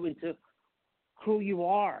built you into who you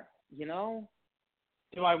are,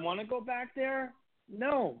 Do I want to go back there?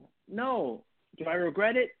 No. Do I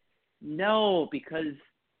regret it? No, because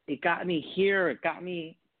it got me here. It got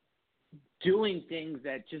me doing things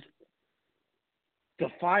that just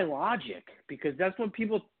defy logic, because that's what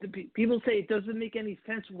people say. It doesn't make any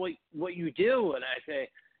sense what you do, and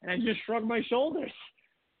I just shrug my shoulders.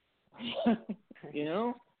 And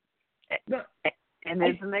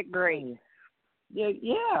isn't it great?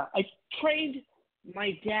 Yeah. I trained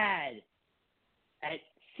my dad at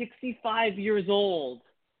 65 years old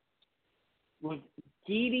with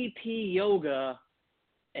DDP yoga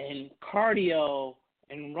and cardio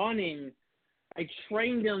and running. I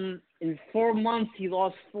trained him in 4 months. He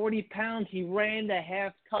lost 40 pounds. He ran the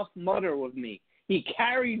half Tough Mudder with me. He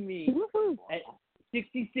carried me at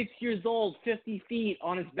 66 years old, 50 feet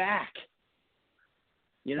on his back.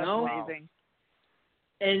 That's amazing.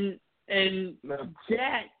 And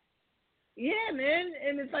that, yeah, man.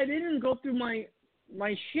 And if I didn't go through my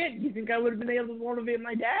shit, you think I would have been able to motivate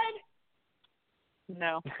my dad?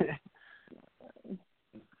 No.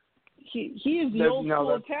 He is the old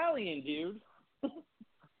school Italian, dude.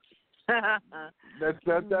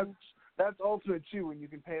 That's ultimate too, when you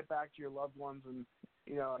can pay it back to your loved ones, and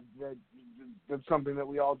that's something that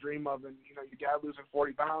we all dream of. And your dad losing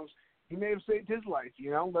 40 pounds, he may have saved his life.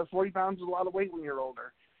 That 40 pounds is a lot of weight when you're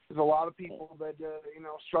older. There's a lot of people that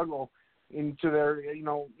struggle into their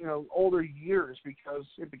older years because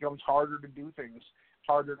it becomes harder to do things,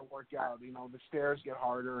 harder to work out. The stairs get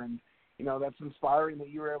harder, and that's inspiring that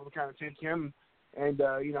you were able to kind of take him and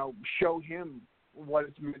show him what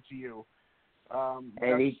it's meant to you.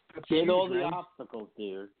 And he did all the obstacles,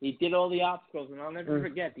 dude. He did all the obstacles, and I'll never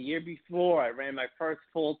forget, the year before I ran my first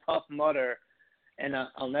full Tough Mudder, and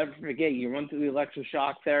I'll never forget, you run through the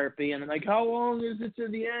electroshock therapy, and I'm like, how long is it to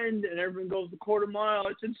the end? And everyone goes a quarter mile.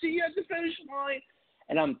 I said, see you at the finish line.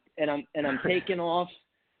 And I'm taking off,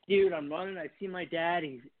 dude. I'm running. I see my dad.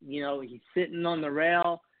 He's sitting on the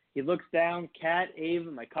rail. He looks down. Kat,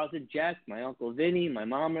 Ava, my cousin Jess, my uncle Vinny, my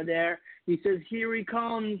mom are there. He says, here he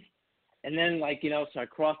comes. And then, so I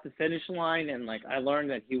crossed the finish line, and, I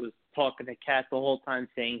learned that he was talking to Kat the whole time,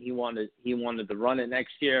 saying he wanted to run it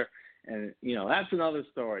next year. And, that's another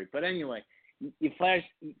story. But anyway, you flash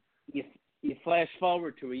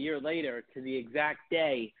forward to a year later to the exact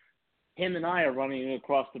day, him and I are running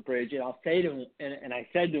across the bridge, and I'll say to him, and I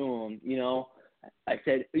said to him, I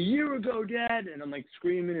said, a year ago, Dad, and I'm,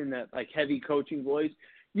 screaming in that, heavy coaching voice,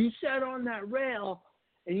 you sat on that rail,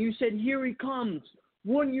 and you said, here he comes.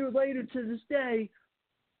 1 year later to this day,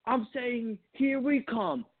 I'm saying, here we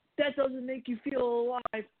come. That doesn't make you feel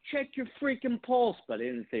alive. Check your freaking pulse. But I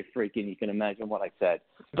didn't say freaking. You can imagine what I said.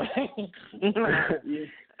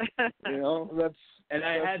 And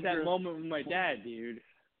I had that moment with my dad, dude.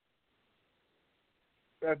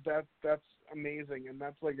 That's amazing, and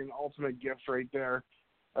that's an ultimate gift right there.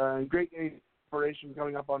 Great inspiration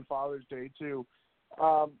coming up on Father's Day too.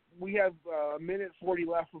 We have a minute 40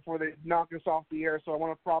 left before they knock us off the air, so I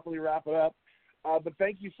want to properly wrap it up. But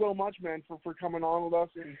thank you so much, man, for coming on with us.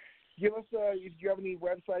 And give us, if you have any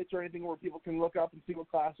websites or anything where people can look up and see what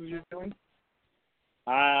classes you're doing.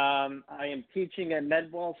 I am teaching at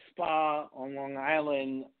Medwell Spa on Long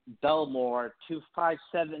Island, Belmore,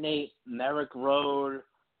 2578 Merrick Road,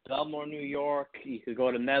 Belmore, New York. You could go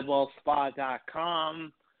to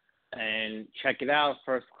medwellspa.com and check it out.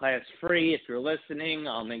 First class free. If you're listening,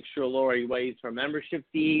 I'll make sure Lori waives her membership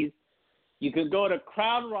fees. You can go to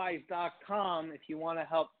crowdrise.com if you want to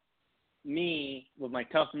help me with my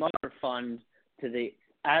Tough Mudder Fund to the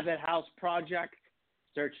Abbott House Project.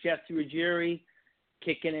 Search Jesse Ruggieri.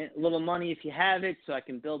 Kick in a little money if you have it so I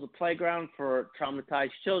can build a playground for traumatized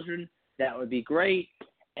children. That would be great.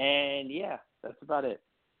 And, yeah, that's about it.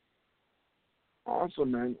 Awesome,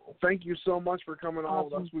 man. Thank you so much for coming on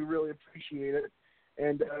with us. We really appreciate it.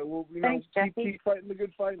 And we'll keep fighting the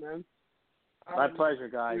good fight, man. My pleasure,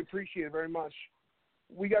 guys. We appreciate it very much.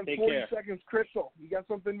 We got Take 40 care. seconds. Crystal, you got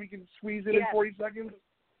something we can squeeze in 40 seconds?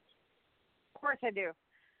 Of course I do.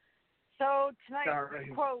 So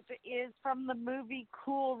tonight's quote is from the movie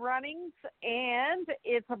Cool Runnings, and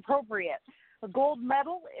it's appropriate. A gold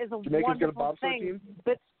medal is a Jamaica's wonderful thing,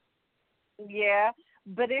 but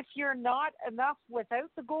But if you're not enough without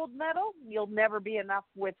the gold medal, you'll never be enough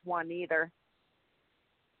with one either.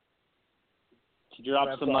 She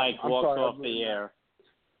drops the mic, walks off the air.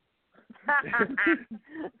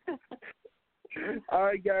 All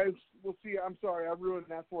right, guys. We'll see you. I'm sorry. I ruined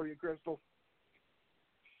that for you, Crystal.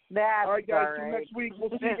 That's all right, guys. all right. Next week. We'll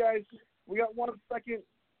see you guys. We got 1 second.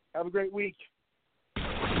 Have a great week.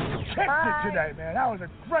 Kicked it today, man. That was a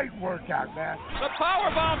great workout, man. The power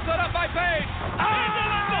bomb set up by Page. Into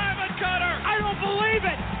the Diamond Cutter. I don't believe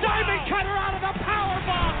it. Diamond Cutter out of the power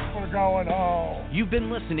bomb. We're going home. You've been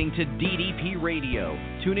listening to DDP Radio.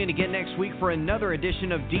 Tune in again next week for another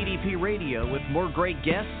edition of DDP Radio with more great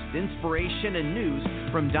guests, inspiration, and news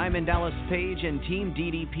from Diamond Dallas Page and Team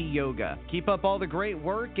DDP Yoga. Keep up all the great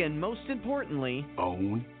work and, most importantly,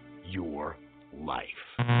 own your life.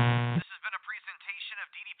 This has been a presentation of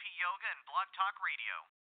DDP Yoga and Blog Talk Radio.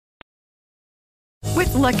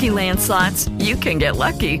 With Lucky Land Slots, you can get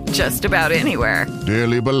lucky just about anywhere.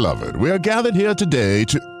 Dearly beloved, we are gathered here today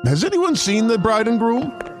to... Has anyone seen the bride and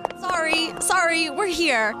groom? Sorry, we're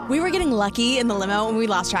here. We were getting lucky in the limo and we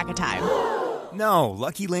lost track of time. No,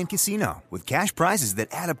 Lucky Land Casino, with cash prizes that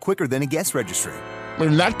add up quicker than a guest registry.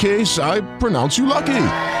 In that case, I pronounce you lucky.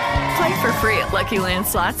 Play for free at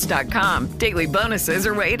LuckyLandSlots.com. Daily bonuses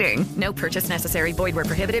are waiting. No purchase necessary. Void where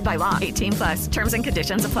prohibited by law. 18+. Terms and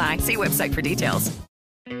conditions apply. See website for details.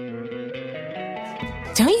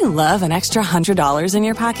 Don't you love an extra $100 in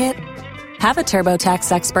your pocket? Have a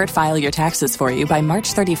TurboTax expert file your taxes for you by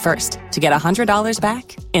March 31st to get $100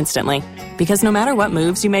 back instantly. Because no matter what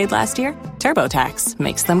moves you made last year, TurboTax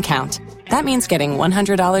makes them count. That means getting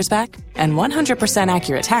 $100 back and 100%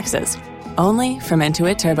 accurate taxes. Only from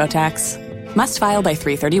Intuit TurboTax. Must file by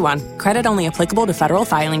 3/31. Credit only applicable to federal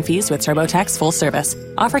filing fees with TurboTax full service.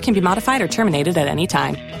 Offer can be modified or terminated at any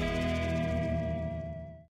time.